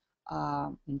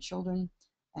in children,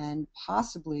 and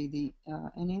possibly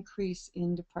an increase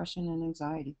in depression and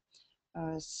anxiety.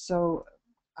 So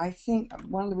I think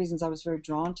one of the reasons I was very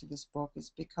drawn to this book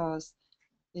is because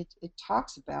it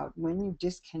talks about when you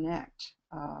disconnect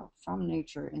from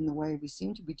nature in the way we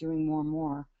seem to be doing more and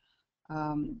more,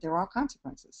 there are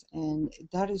consequences, and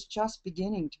that is just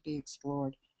beginning to be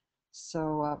explored.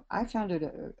 So I found it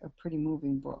a pretty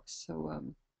moving book. So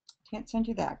can't send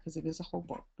you that because it is a whole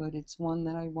book, but it's one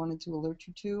that I wanted to alert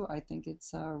you to. I think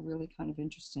it's really kind of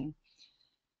interesting.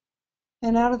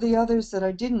 And out of the others that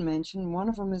I didn't mention, one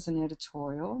of them is an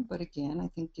editorial, but again, I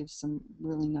think gives some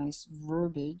really nice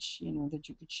verbiage, that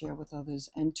you could share with others.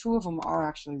 And two of them are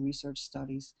actually research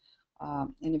studies.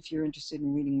 And if you're interested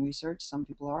in reading research, some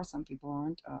people are, some people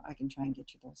aren't. I can try and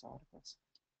get you those articles.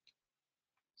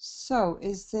 So,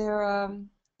 is there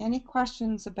any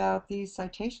questions about these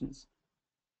citations?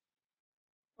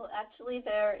 Well, actually,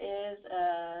 there is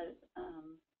a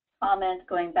comment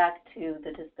going back to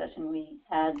the discussion we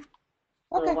had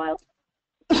a little while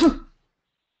ago.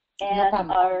 And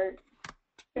No our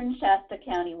in Shasta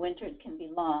County winters can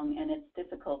be long, and it's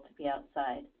difficult to be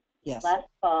outside. Yes. Last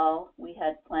fall, we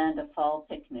had planned a fall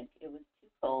picnic. It was too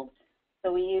cold,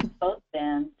 so we used both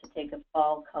vans to take a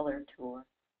fall color tour.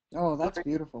 Oh, that's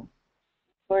beautiful.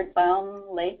 Toward Baum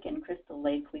Lake and Crystal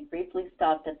Lake, we briefly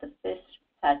stopped at the fish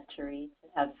hatchery to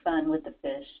have fun with the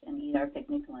fish and eat our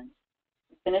picnic lunch.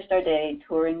 We finished our day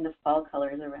touring the fall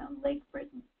colors around Lake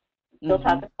Britain. We still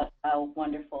talk about how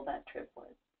wonderful that trip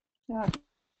was. Yeah.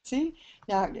 See,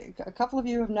 now a couple of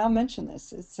you have now mentioned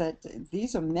this. It's that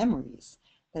these are memories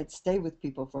that stay with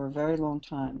people for a very long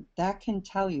time. That can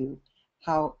tell you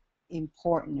how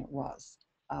important it was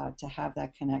to have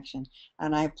that connection.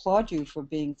 And I applaud you for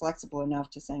being flexible enough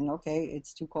to saying, okay,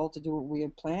 it's too cold to do what we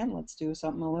had planned. Let's do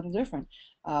something a little different,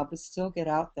 but still get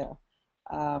out there.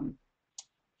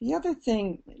 The other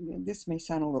thing, this may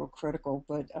sound a little critical,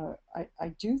 but I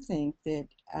do think that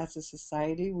as a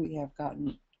society, we have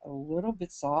gotten a little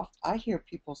bit soft. I hear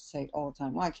people say all the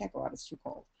time, well, I can't go out, it's too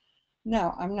cold.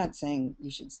 Now, I'm not saying you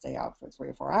should stay out for 3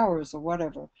 or 4 hours or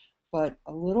whatever, but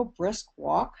a little brisk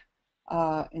walk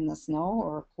in the snow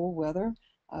or cool weather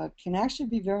can actually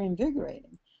be very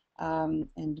invigorating.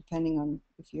 And depending on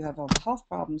if you have health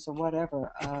problems or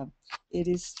whatever, it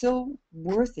is still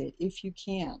worth it if you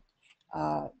can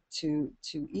to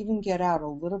even get out a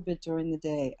little bit during the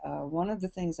day. One of the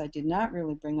things I did not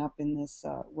really bring up in this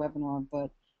webinar, but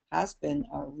has been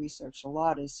researched a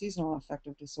lot, is seasonal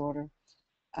affective disorder,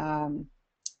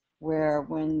 where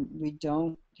when we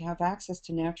don't have access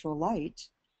to natural light,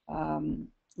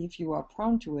 if you are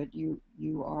prone to it,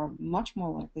 you are much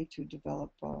more likely to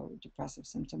develop depressive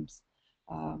symptoms.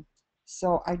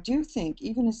 So I do think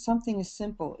even as something as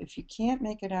simple, if you can't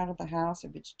make it out of the house,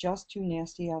 if it's just too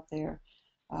nasty out there,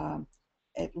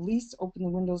 at least open the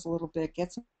windows a little bit,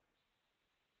 get some.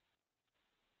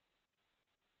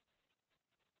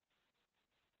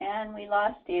 And we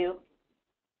lost you.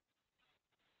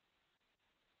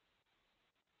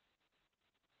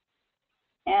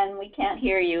 And we can't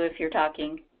hear you if you're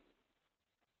talking.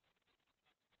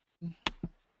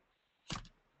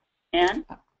 Ann?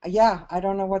 Yeah, I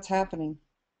don't know what's happening.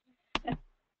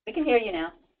 We can hear you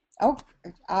now. Oh,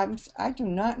 I do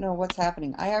not know what's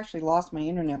happening. I actually lost my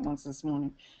internet once this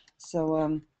morning.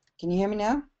 So, can you hear me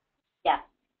now? Yeah.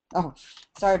 Oh,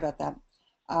 sorry about that.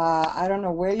 I don't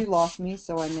know where you lost me,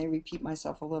 so I may repeat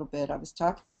myself a little bit. I was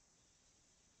talking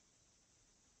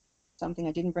something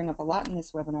I didn't bring up a lot in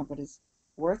this webinar, but is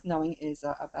worth knowing, is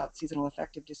about seasonal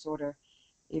affective disorder.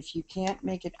 If you can't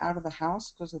make it out of the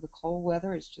house because of the cold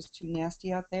weather, it's just too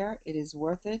nasty out there, it is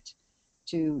worth it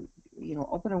to,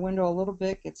 open a window a little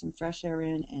bit, get some fresh air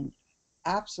in, and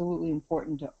absolutely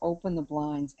important to open the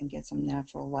blinds and get some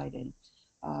natural light in.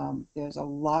 There's a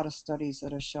lot of studies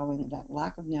that are showing that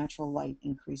lack of natural light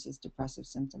increases depressive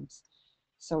symptoms.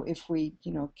 So if we,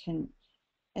 can,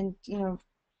 and,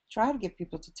 try to get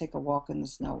people to take a walk in the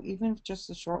snow, even if just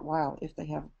a short while, if they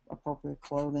have appropriate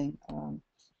clothing.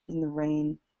 in the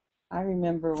rain. I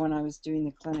remember when I was doing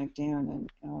the clinic down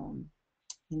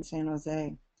in San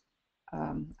Jose,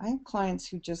 I had clients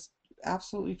who just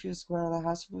absolutely refused to go out of the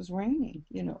house if it was raining,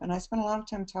 and I spent a lot of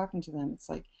time talking to them. It's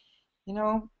like, you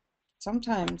know,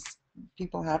 sometimes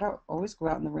people had to always go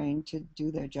out in the rain to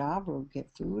do their job or get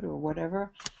food or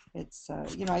whatever. It's,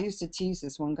 I used to tease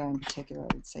this one guy in particular.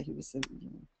 I would say he was the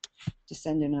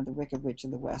descendant of the Wicked Witch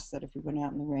of the West, that if he went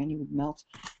out in the rain, he would melt.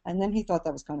 And then he thought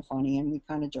that was kind of funny, and we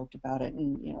kind of joked about it.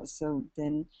 And, so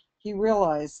then he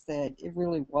realized that it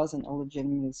really wasn't a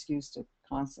legitimate excuse to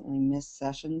constantly miss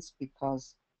sessions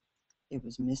because it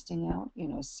was misting out,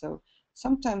 So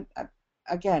sometimes,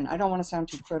 again, I don't want to sound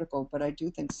too critical, but I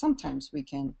do think sometimes we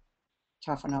can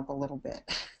toughen up a little bit.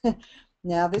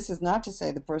 Now, this is not to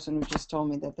say the person who just told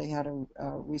me that they had to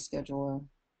reschedule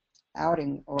a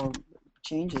outing or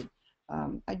change it.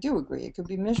 I do agree. It could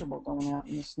be miserable going out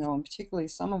in the snow, and particularly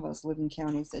some of us live in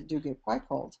counties that do get quite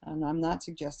cold. And I'm not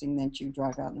suggesting that you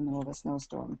drive out in the middle of a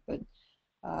snowstorm, but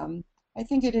I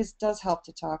think it does help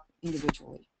to talk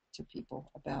individually to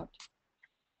people about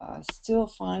still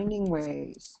finding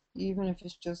ways, even if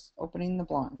it's just opening the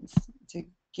blinds, to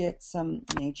get some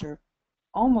nature,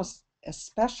 almost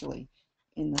especially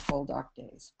in the cold, dark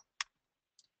days.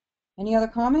 Any other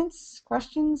comments,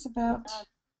 questions about?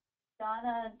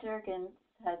 Donna Durgan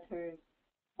has her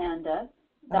hand up.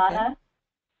 Okay.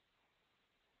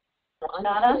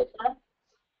 Donna?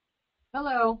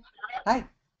 Hello. Hi.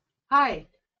 Hi.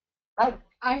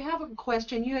 I have a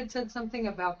question. You had said something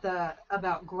about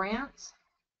grants.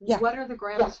 Yeah. What are the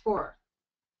grants for?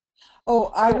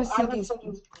 Oh, I was thinking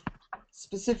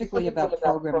specifically about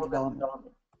program development.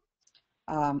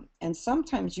 And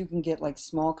sometimes you can get like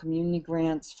small community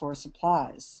grants for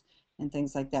supplies and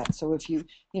things like that. So if you,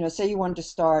 say you wanted to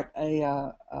start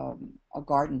a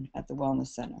garden at the wellness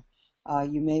center,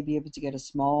 you may be able to get a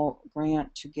small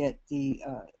grant to get the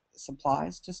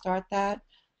supplies to start that.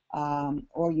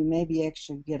 Or you maybe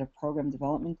actually get a program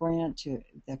development grant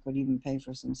that could even pay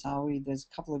for some salary. There's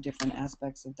a couple of different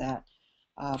aspects of that.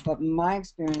 But my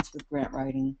experience with grant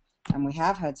writing, and we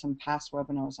have had some past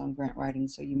webinars on grant writing,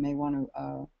 so you may want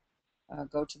to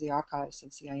go to the archives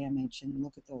of CIMH and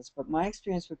look at those. But my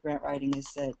experience with grant writing is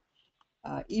that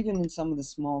even in some of the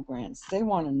small grants, they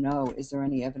want to know, is there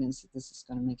any evidence that this is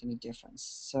going to make any difference?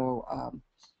 So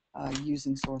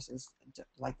using sources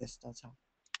like this does help.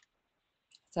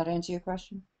 Does that answer your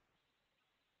question?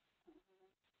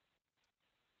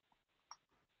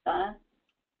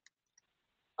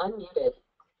 Unmuted.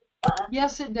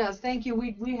 Yes, it does. Thank you.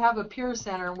 We have a peer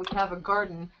center. We have a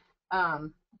garden,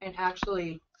 and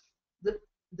actually,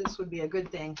 this would be a good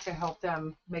thing to help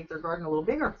them make their garden a little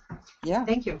bigger. Yeah.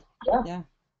 Thank you. Yeah.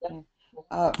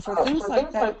 For things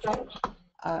like that,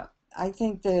 I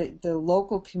think the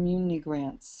local community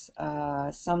grants,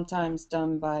 sometimes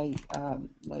done by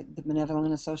like the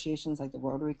benevolent associations like the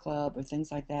Rotary Club or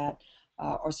things like that,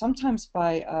 or sometimes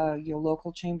by your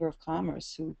local Chamber of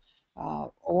Commerce, who,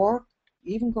 or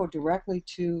even go directly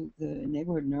to the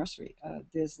neighborhood nursery.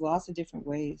 There's lots of different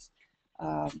ways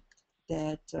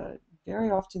that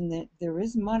very often there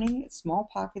is money, small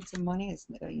pockets of money,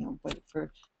 but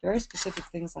for very specific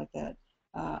things like that,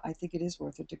 I think it is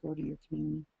worth it to go to your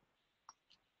community.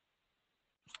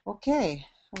 Okay,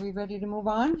 are we ready to move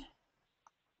on?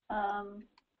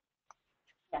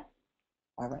 Yeah.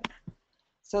 All right.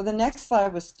 So the next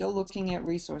slide, was still looking at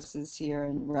resources here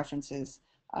and references,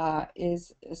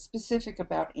 is specific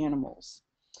about animals.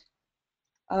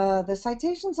 The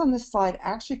citations on this slide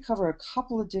actually cover a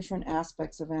couple of different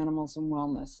aspects of animals and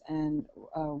wellness, and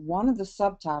one of the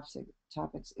subtopics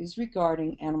is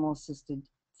regarding animal-assisted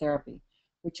therapy,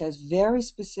 which has very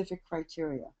specific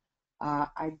criteria.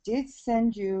 I did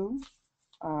send you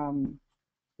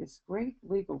this great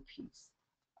legal piece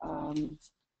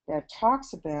that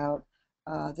talks about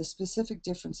the specific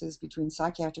differences between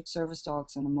psychiatric service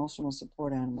dogs and emotional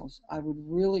support animals. I would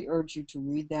really urge you to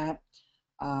read that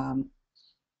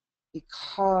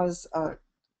because a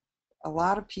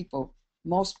lot of people,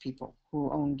 most people who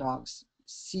own dogs,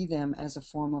 see them as a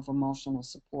form of emotional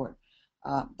support.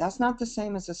 That's not the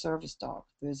same as a service dog.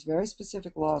 There's very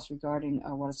specific laws regarding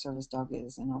what a service dog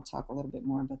is, and I'll talk a little bit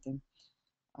more about the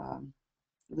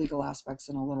legal aspects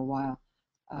in a little while.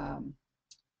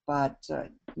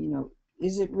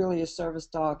 Is it really a service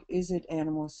dog? Is it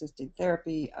animal-assisted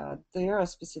therapy? There are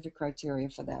specific criteria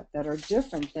for that are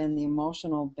different than the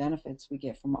emotional benefits we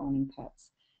get from owning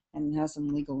pets, and it has some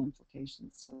legal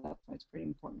implications. So that's why it's pretty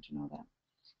important to know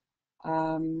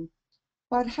that.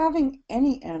 But having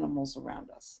any animals around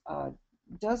us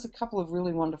does a couple of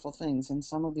really wonderful things, and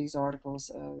some of these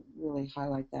articles really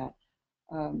highlight that.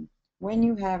 when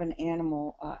you have an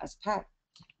animal as a pet,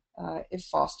 it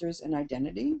fosters an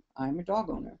identity. I'm a dog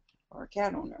owner or a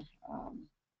cat owner.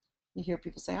 You hear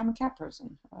people say, I'm a cat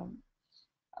person.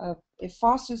 It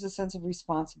fosters a sense of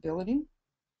responsibility.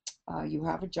 You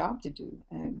have a job to do,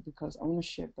 and because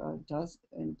ownership does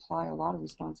imply a lot of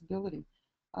responsibility.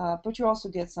 But you also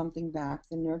get something back.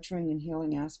 The nurturing and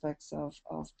healing aspects of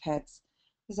pets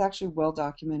is actually well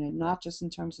documented, not just in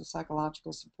terms of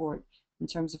psychological support, in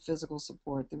terms of physical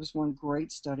support. There was one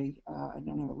great study, I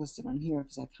don't have it listed on here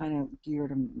because I kind of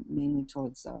geared them mainly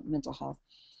towards mental health,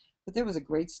 but there was a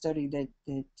great study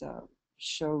that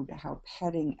showed how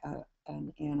petting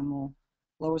an animal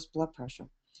lowers blood pressure.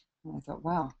 And I thought,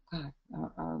 wow, God,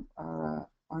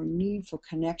 our need for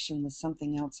connection with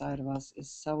something outside of us is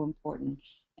so important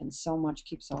and so much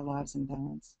keeps our lives in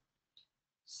balance.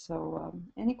 So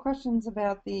any questions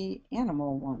about the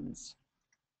animal ones?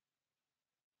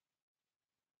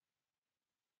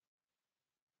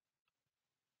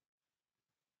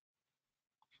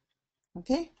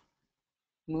 Okay,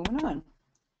 moving on.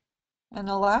 And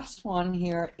the last one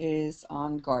here is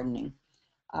on gardening.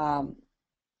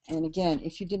 And again,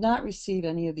 if you did not receive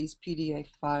any of these PDF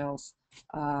files,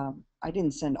 I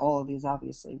didn't send all of these,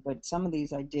 obviously, but some of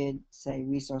these I did say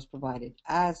resource provided,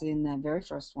 as in that very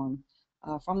first one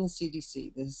from the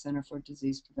CDC, the Center for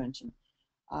Disease Prevention.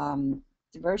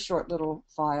 It's a very short little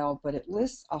file, but it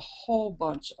lists a whole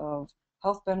bunch of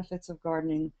health benefits of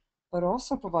gardening, but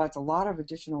also provides a lot of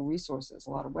additional resources, a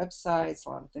lot of websites, a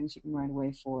lot of things you can write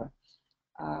away for.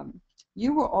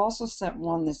 You were also sent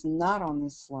one that's not on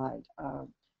this slide,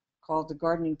 called the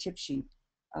Gardening Tip Sheet.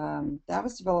 That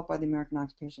was developed by the American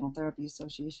Occupational Therapy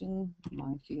Association,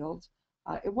 my field.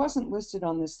 It wasn't listed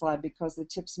on this slide because the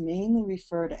tips mainly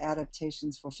refer to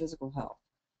adaptations for physical health.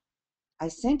 I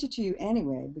sent it to you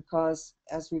anyway because,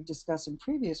 as we've discussed in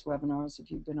previous webinars, if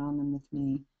you've been on them with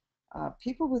me,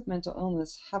 people with mental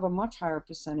illness have a much higher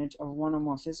percentage of one or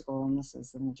more physical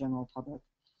illnesses than the general public.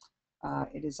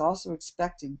 It is also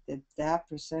expected that that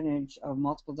percentage of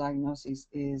multiple diagnoses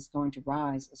is going to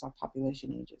rise as our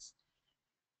population ages.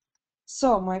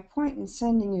 So my point in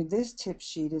sending you this tip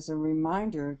sheet is a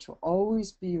reminder to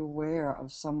always be aware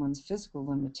of someone's physical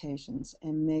limitations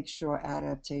and make sure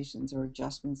adaptations or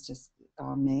adjustments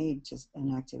are made to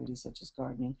an activity such as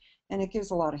gardening. And it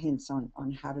gives a lot of hints on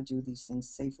how to do these things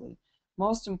safely.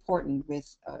 Most important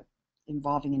with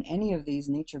involving in any of these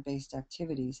nature-based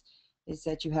activities is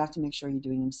that you have to make sure you're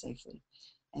doing them safely.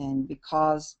 And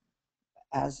because,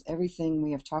 as everything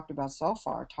we have talked about so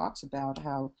far talks about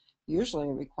how usually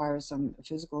it requires some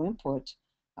physical input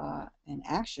and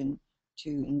action to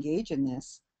engage in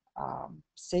this,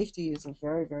 safety is a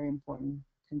very, very important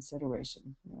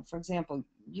consideration. You know, for example,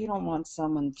 you don't want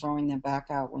someone throwing their back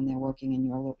out when they're working in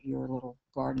your little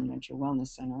garden at your wellness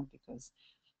center, because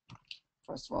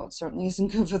first of all, it certainly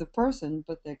isn't good for the person,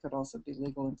 but there could also be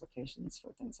legal implications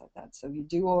for things like that. So you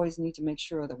do always need to make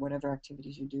sure that whatever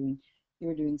activities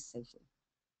you're doing safely.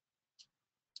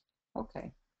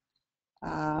 Okay.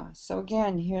 So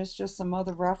again, here's just some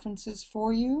other references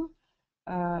for you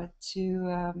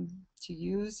to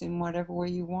use in whatever way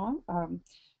you want.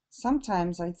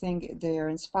 Sometimes I think they are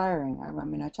inspiring. I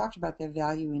mean, I talked about their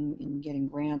value in getting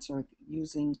grants or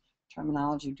using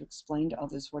terminology to explain to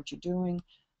others what you're doing.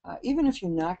 Even if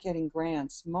you're not getting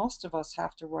grants, most of us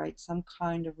have to write some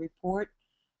kind of report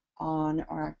on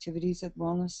our activities at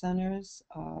wellness centers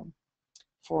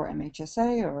for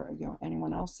MHSA or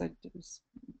anyone else that has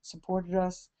supported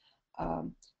us.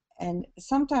 And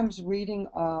sometimes reading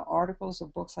articles or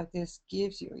books like this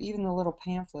gives you, even the little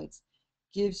pamphlets,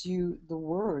 gives you the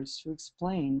words to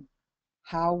explain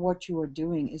how what you are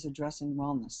doing is addressing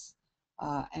wellness.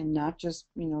 And not just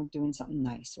doing something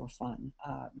nice or fun,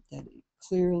 that it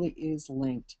clearly is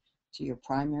linked to your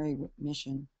primary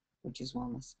mission, which is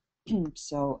wellness.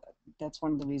 So that's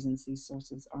one of the reasons these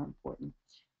sources are important.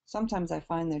 Sometimes I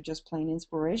find they're just plain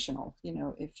inspirational.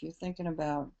 If you're thinking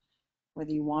about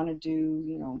whether you want to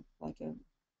do like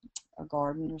a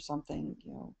garden or something,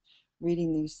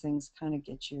 reading these things kind of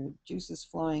gets your juices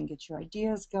flowing, gets your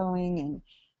ideas going, and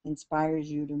inspires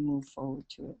you to move forward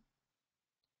to it.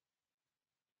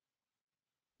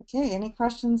 Okay, any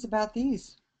questions about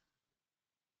these?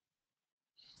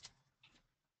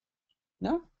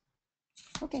 No?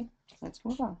 Okay, let's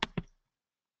move on.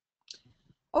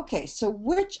 Okay, so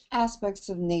which aspects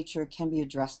of nature can be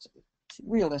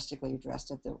realistically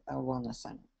addressed at the Wellness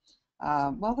Center?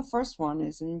 Well, the first one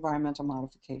is environmental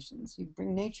modifications. You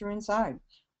bring nature inside,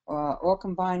 or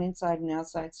combine inside and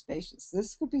outside spaces.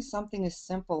 This could be something as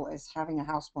simple as having a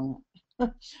houseplant.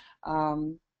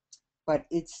 But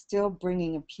it's still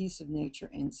bringing a piece of nature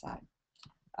inside.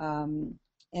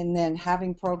 and then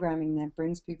having programming that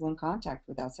brings people in contact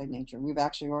with outside nature. We've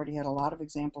actually already had a lot of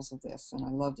examples of this, and I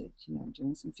loved it. You know,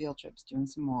 doing some field trips, doing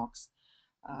some walks,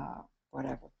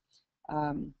 whatever.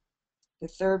 Um, the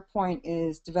third point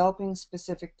is developing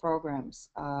specific programs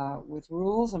with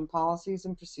rules and policies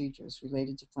and procedures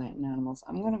related to plant and animals.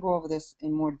 I'm going to go over this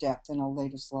in more depth in a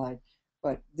later slide,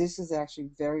 but this is actually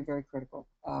very, very critical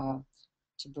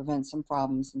to prevent some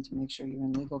problems and to make sure you're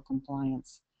in legal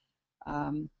compliance.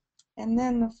 And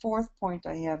then the fourth point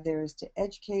I have there is to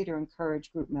educate or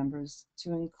encourage group members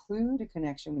to include a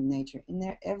connection with nature in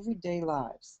their everyday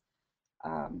lives.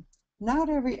 Not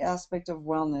every aspect of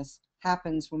wellness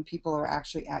happens when people are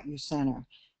actually at your center.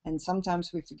 And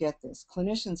sometimes we forget this.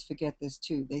 Clinicians forget this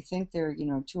too. They think they're,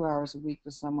 2 hours a week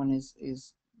with someone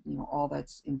is all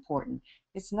that's important.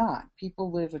 It's not.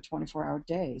 People live a 24-hour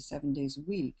day, 7 days a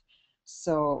week.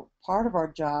 So part of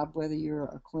our job, whether you're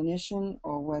a clinician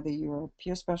or whether you're a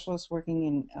peer specialist working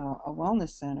in a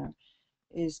wellness center,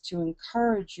 is to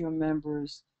encourage your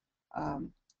members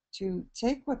to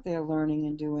take what they're learning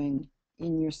and doing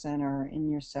in your center, in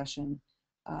your session,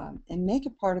 and make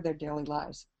it part of their daily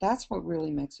lives. That's what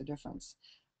really makes a difference.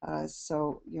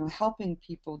 So, helping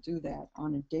people do that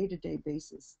on a day-to-day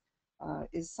basis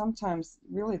is sometimes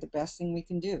really the best thing we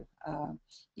can do.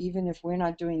 Even if we're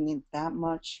not doing it that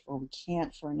much, or we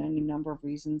can't for any number of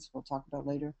reasons we'll talk about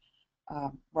later,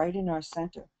 right in our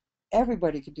center.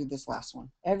 Everybody could do this last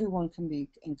one. Everyone can be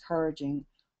encouraging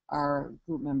our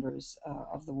group members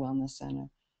of the Wellness Center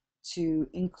to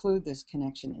include this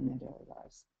connection in their daily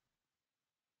lives.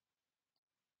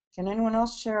 Can anyone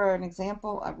else share an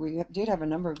example? We did have a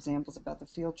number of examples about the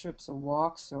field trips or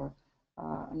walks, or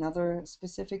another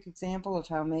specific example of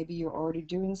how maybe you're already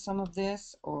doing some of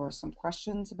this, or some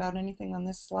questions about anything on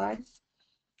this slide,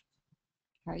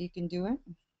 how you can do it.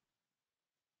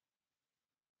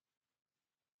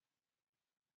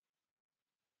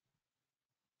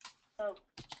 So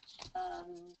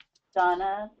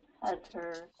Donna has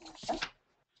her hand up.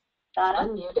 Donna?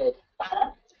 Unmuted.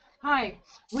 Donna? Hi,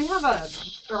 we have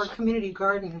our community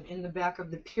garden in the back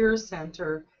of the Peer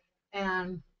Center,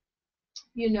 and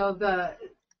the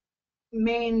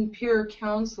main peer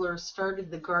counselor started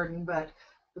the garden, but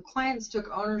the clients took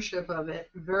ownership of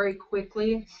it very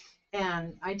quickly,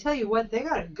 and I tell you what, they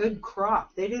got a good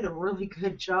crop. They did a really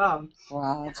good job.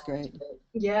 Wow, that's great.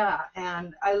 Yeah,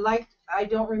 and I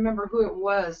don't remember who it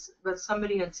was, but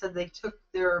somebody had said they took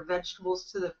their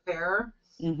vegetables to the fair.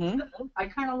 Mm-hmm. I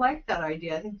kind of like that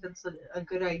idea. I think that's a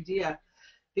good idea,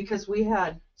 because we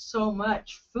had so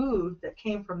much food that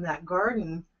came from that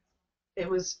garden. It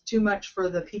was too much for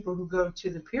the people who go to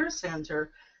the Peer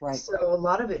Center. Right. So a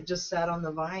lot of it just sat on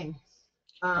the vine.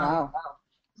 Wow.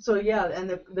 So yeah, and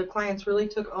the clients really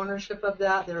took ownership of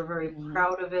that. They were very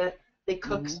proud of it. They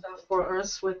cooked stuff for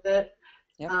us with it.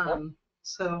 Yep.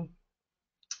 So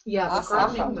yeah, Awesome.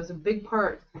 the gardening was a big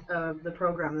part of the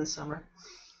program this summer.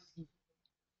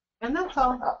 And that's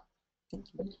all. Thank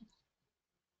you.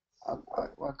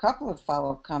 A couple of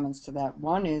follow-up comments to that.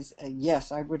 One is,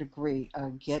 yes, I would agree.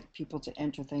 Get people to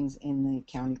enter things in the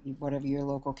county, whatever your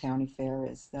local county fair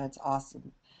is. That's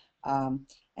awesome.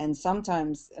 And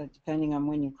sometimes, depending on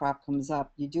when your crop comes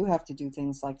up, you do have to do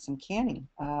things like some canning.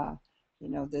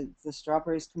 The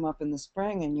strawberries come up in the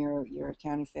spring, and your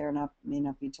county fair may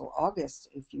not be till August.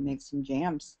 If you make some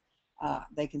jams,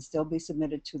 they can still be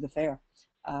submitted to the fair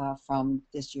from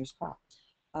this year's crop.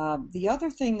 The other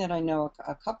thing that I know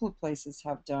a couple of places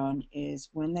have done is,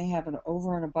 when they have an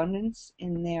abundance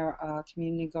in their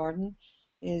community garden,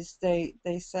 is they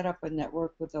set up a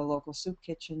network with a local soup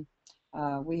kitchen.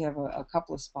 We have a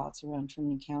couple of spots around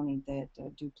Trinity County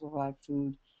that do provide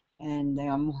food, and they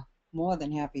are more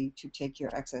than happy to take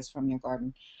your excess from your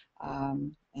garden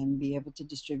and be able to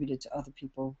distribute it to other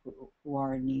people who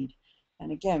are in need.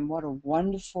 And again, what a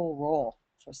wonderful role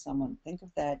for someone. Think of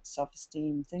that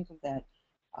self-esteem, think of that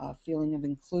feeling of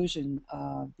inclusion,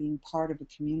 being part of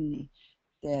a community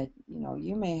that,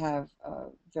 you may have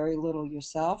very little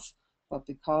yourself, but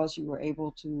because you were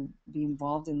able to be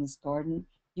involved in this garden,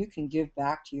 you can give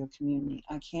back to your community.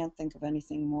 I can't think of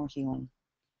anything more healing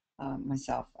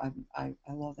myself. I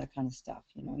love that kind of stuff.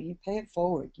 You pay it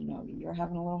forward. You're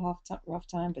having a little rough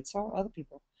time, but so are other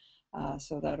people.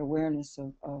 So that awareness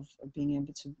of being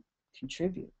able to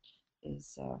contribute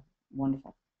is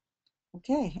wonderful.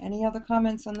 Okay, any other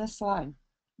comments on this slide?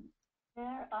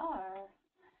 There are.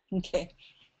 Okay.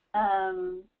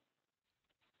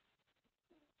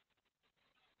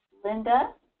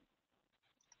 Linda?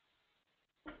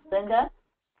 Linda?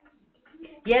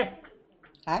 Yes.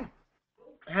 Hi.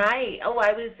 Hi. Oh,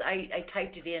 I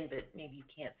typed it in, but maybe you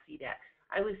can't see that.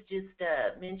 I was just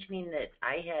mentioning that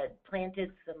I had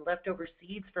planted some leftover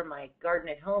seeds from my garden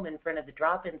at home in front of the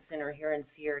drop-in center here in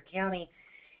Sierra County,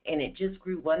 and it just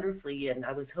grew wonderfully, and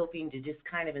I was hoping to just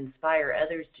kind of inspire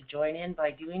others to join in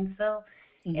by doing so.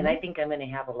 And I think I'm going to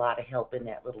have a lot of help in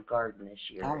that little garden this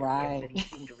year. All right. Everybody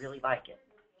seemed to really like it.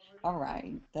 All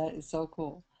right. That is so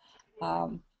cool.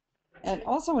 And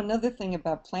also another thing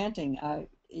about planting,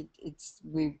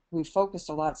 we focused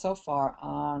a lot so far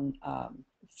on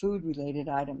food-related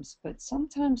items, but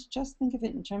sometimes just think of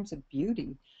it in terms of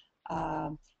beauty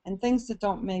and things that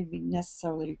don't maybe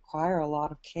necessarily require a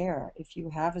lot of care. If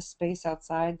you have a space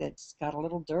outside that's got a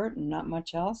little dirt and not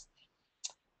much else,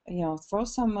 you know, throw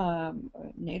some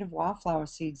native wildflower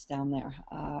seeds down there,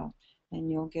 and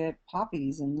you'll get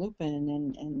poppies and lupin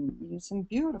and you know, some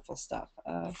beautiful stuff.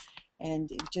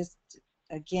 And it just,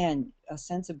 again, a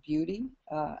sense of beauty,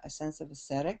 a sense of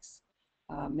aesthetics,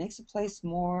 makes a place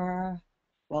more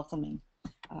welcoming,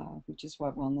 which is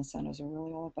what wellness centers are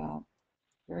really all about.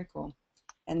 Very cool.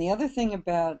 And the other thing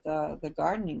about the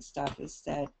gardening stuff is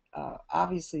that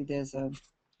obviously there's a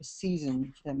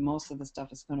season that most of the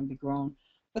stuff is going to be grown,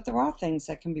 but there are things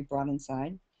that can be brought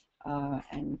inside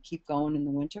and keep going in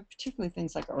the winter, particularly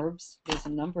things like herbs. There's a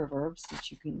number of herbs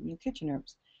that you can, you know, kitchen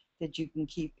herbs, that you can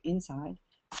keep inside,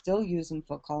 still use them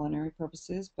for culinary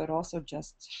purposes, but also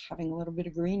just having a little bit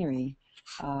of greenery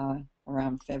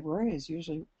around February is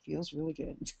usually feels really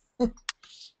good.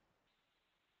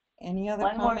 Any other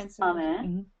One comments? more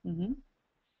comment. Mm-hmm.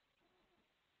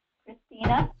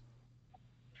 Christina?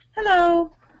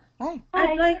 Hello. Hi.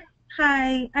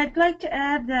 I'd like to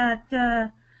add that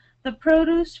the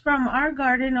produce from our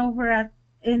garden over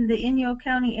in the Inyo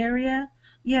County area,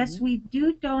 yes, we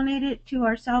do donate it to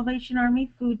our Salvation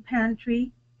Army food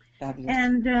pantry. Fabulous.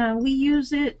 And we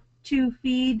use it to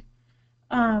feed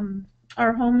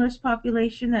our homeless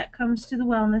population that comes to the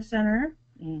wellness center.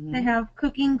 They have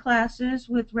cooking classes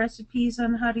with recipes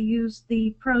on how to use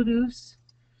the produce,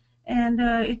 and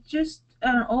it's just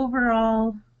an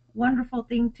overall wonderful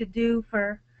thing to do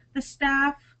for the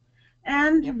staff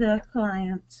and the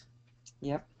clients.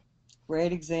 Yep.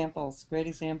 Great examples. Great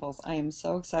examples. I am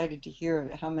so excited to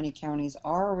hear how many counties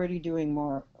are already doing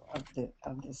more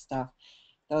of this stuff.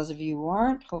 Those of you who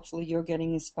aren't, hopefully you're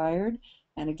getting inspired.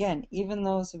 And again, even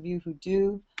those of you who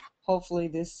do, hopefully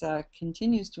this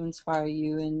continues to inspire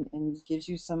you and gives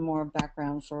you some more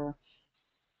background for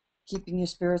keeping your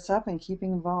spirits up and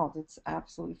keeping involved. It's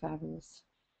absolutely fabulous.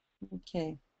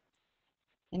 Okay.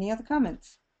 Any other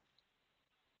comments?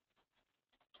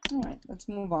 All right, let's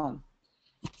move on.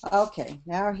 Okay,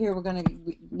 now here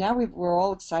we're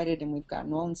all excited and we've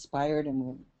gotten all inspired and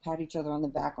we pat each other on the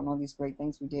back on all these great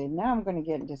things we did. Now I'm going to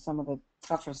get into some of the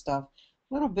tougher stuff,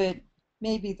 a little bit,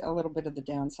 maybe a little bit of the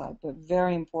downside, but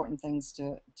very important things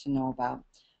to know about.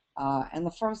 And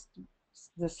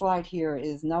the slide here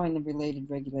is knowing the related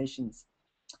regulations.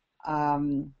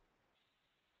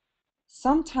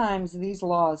 Sometimes these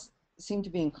laws seem to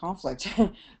be in conflict,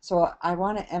 so I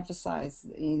want to emphasize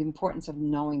the importance of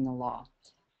knowing the law.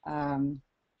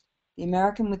 The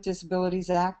American with Disabilities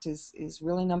Act is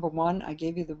really number one. I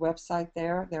gave you the website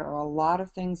there. There are a lot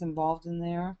of things involved in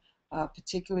there,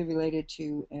 particularly related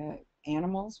to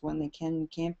animals, when they can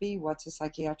and can't be. What's a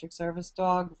psychiatric service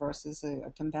dog versus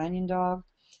a companion dog?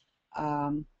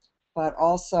 But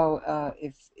also,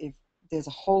 if there's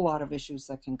a whole lot of issues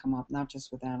that can come up, not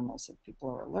just with animals. If people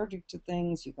are allergic to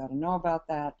things, you've got to know about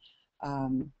that.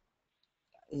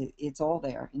 It's all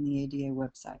there in the ADA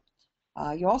website.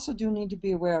 You also do need to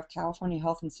be aware of California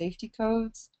health and safety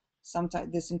codes.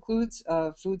 Sometimes this includes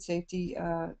food safety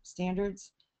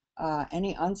standards.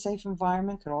 Any unsafe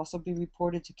environment could also be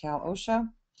reported to Cal OSHA.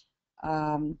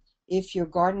 If your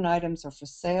garden items are for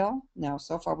sale, now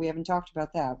so far we haven't talked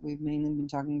about that. We've mainly been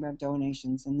talking about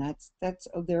donations, and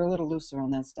they're a little looser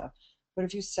on that stuff. But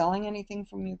if you're selling anything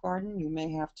from your garden, you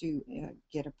may have to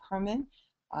get a permit.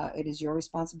 It is your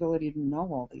responsibility to know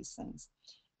all these things.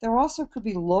 There also could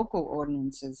be local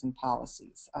ordinances and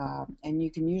policies, and you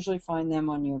can usually find them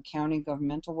on your county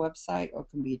governmental website or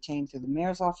can be attained through the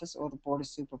mayor's office or the board of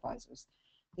supervisors.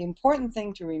 The important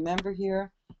thing to remember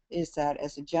here is that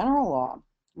as a general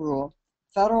rule,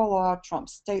 federal law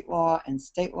trumps state law and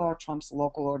state law trumps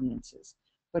local ordinances.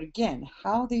 But again,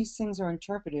 how these things are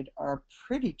interpreted are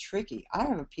pretty tricky. I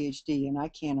have a PhD and I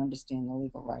can't understand the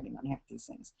legal writing on half these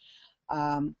things.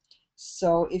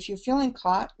 So if you're feeling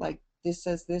caught, like this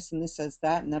says this and this says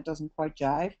that and that doesn't quite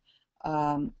jive,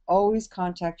 always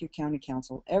contact your county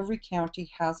council. Every county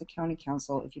has a county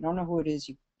council. If you don't know who it is,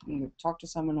 you talk to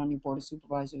someone on your board of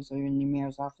supervisors or in your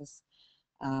mayor's office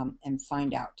and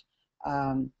find out.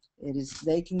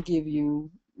 They can give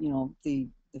you, the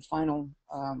final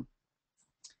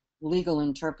legal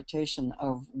interpretation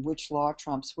of which law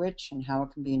trumps which and how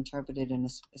it can be interpreted in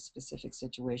a specific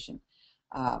situation.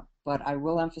 But I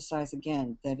will emphasize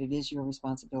again that it is your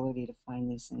responsibility to find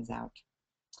these things out.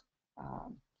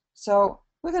 So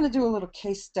we're going to do a little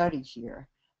case study here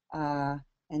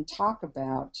and talk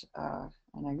about,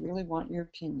 and I really want your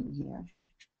opinion here.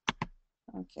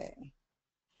 Okay,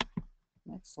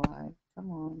 next slide,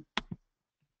 come on.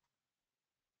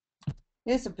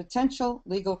 Here's a potential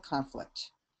legal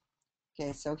conflict.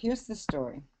 Okay, so here's the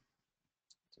story.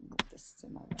 Move this to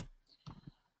my way.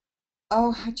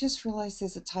 Oh, I just realized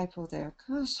there's a typo there.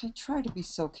 Gosh, I try to be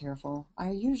so careful. I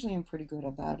usually am pretty good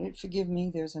about it. Forgive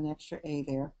me, there's an extra A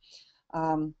there.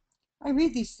 I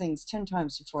read these things 10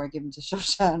 times before I give them to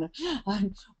Shoshana,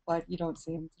 but you don't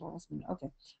see them at the last minute. Okay.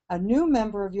 A new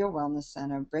member of your wellness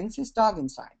center brings his dog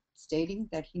inside, stating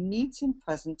that he needs him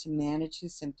present to manage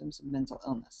his symptoms of mental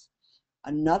illness.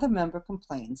 Another member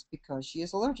complains because she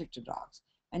is allergic to dogs.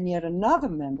 And yet another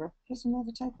member, here's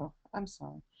another typo, I'm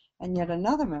sorry. And yet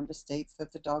another member states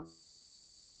that the dog.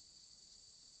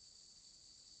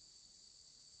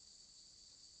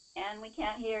 And we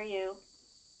can't hear you.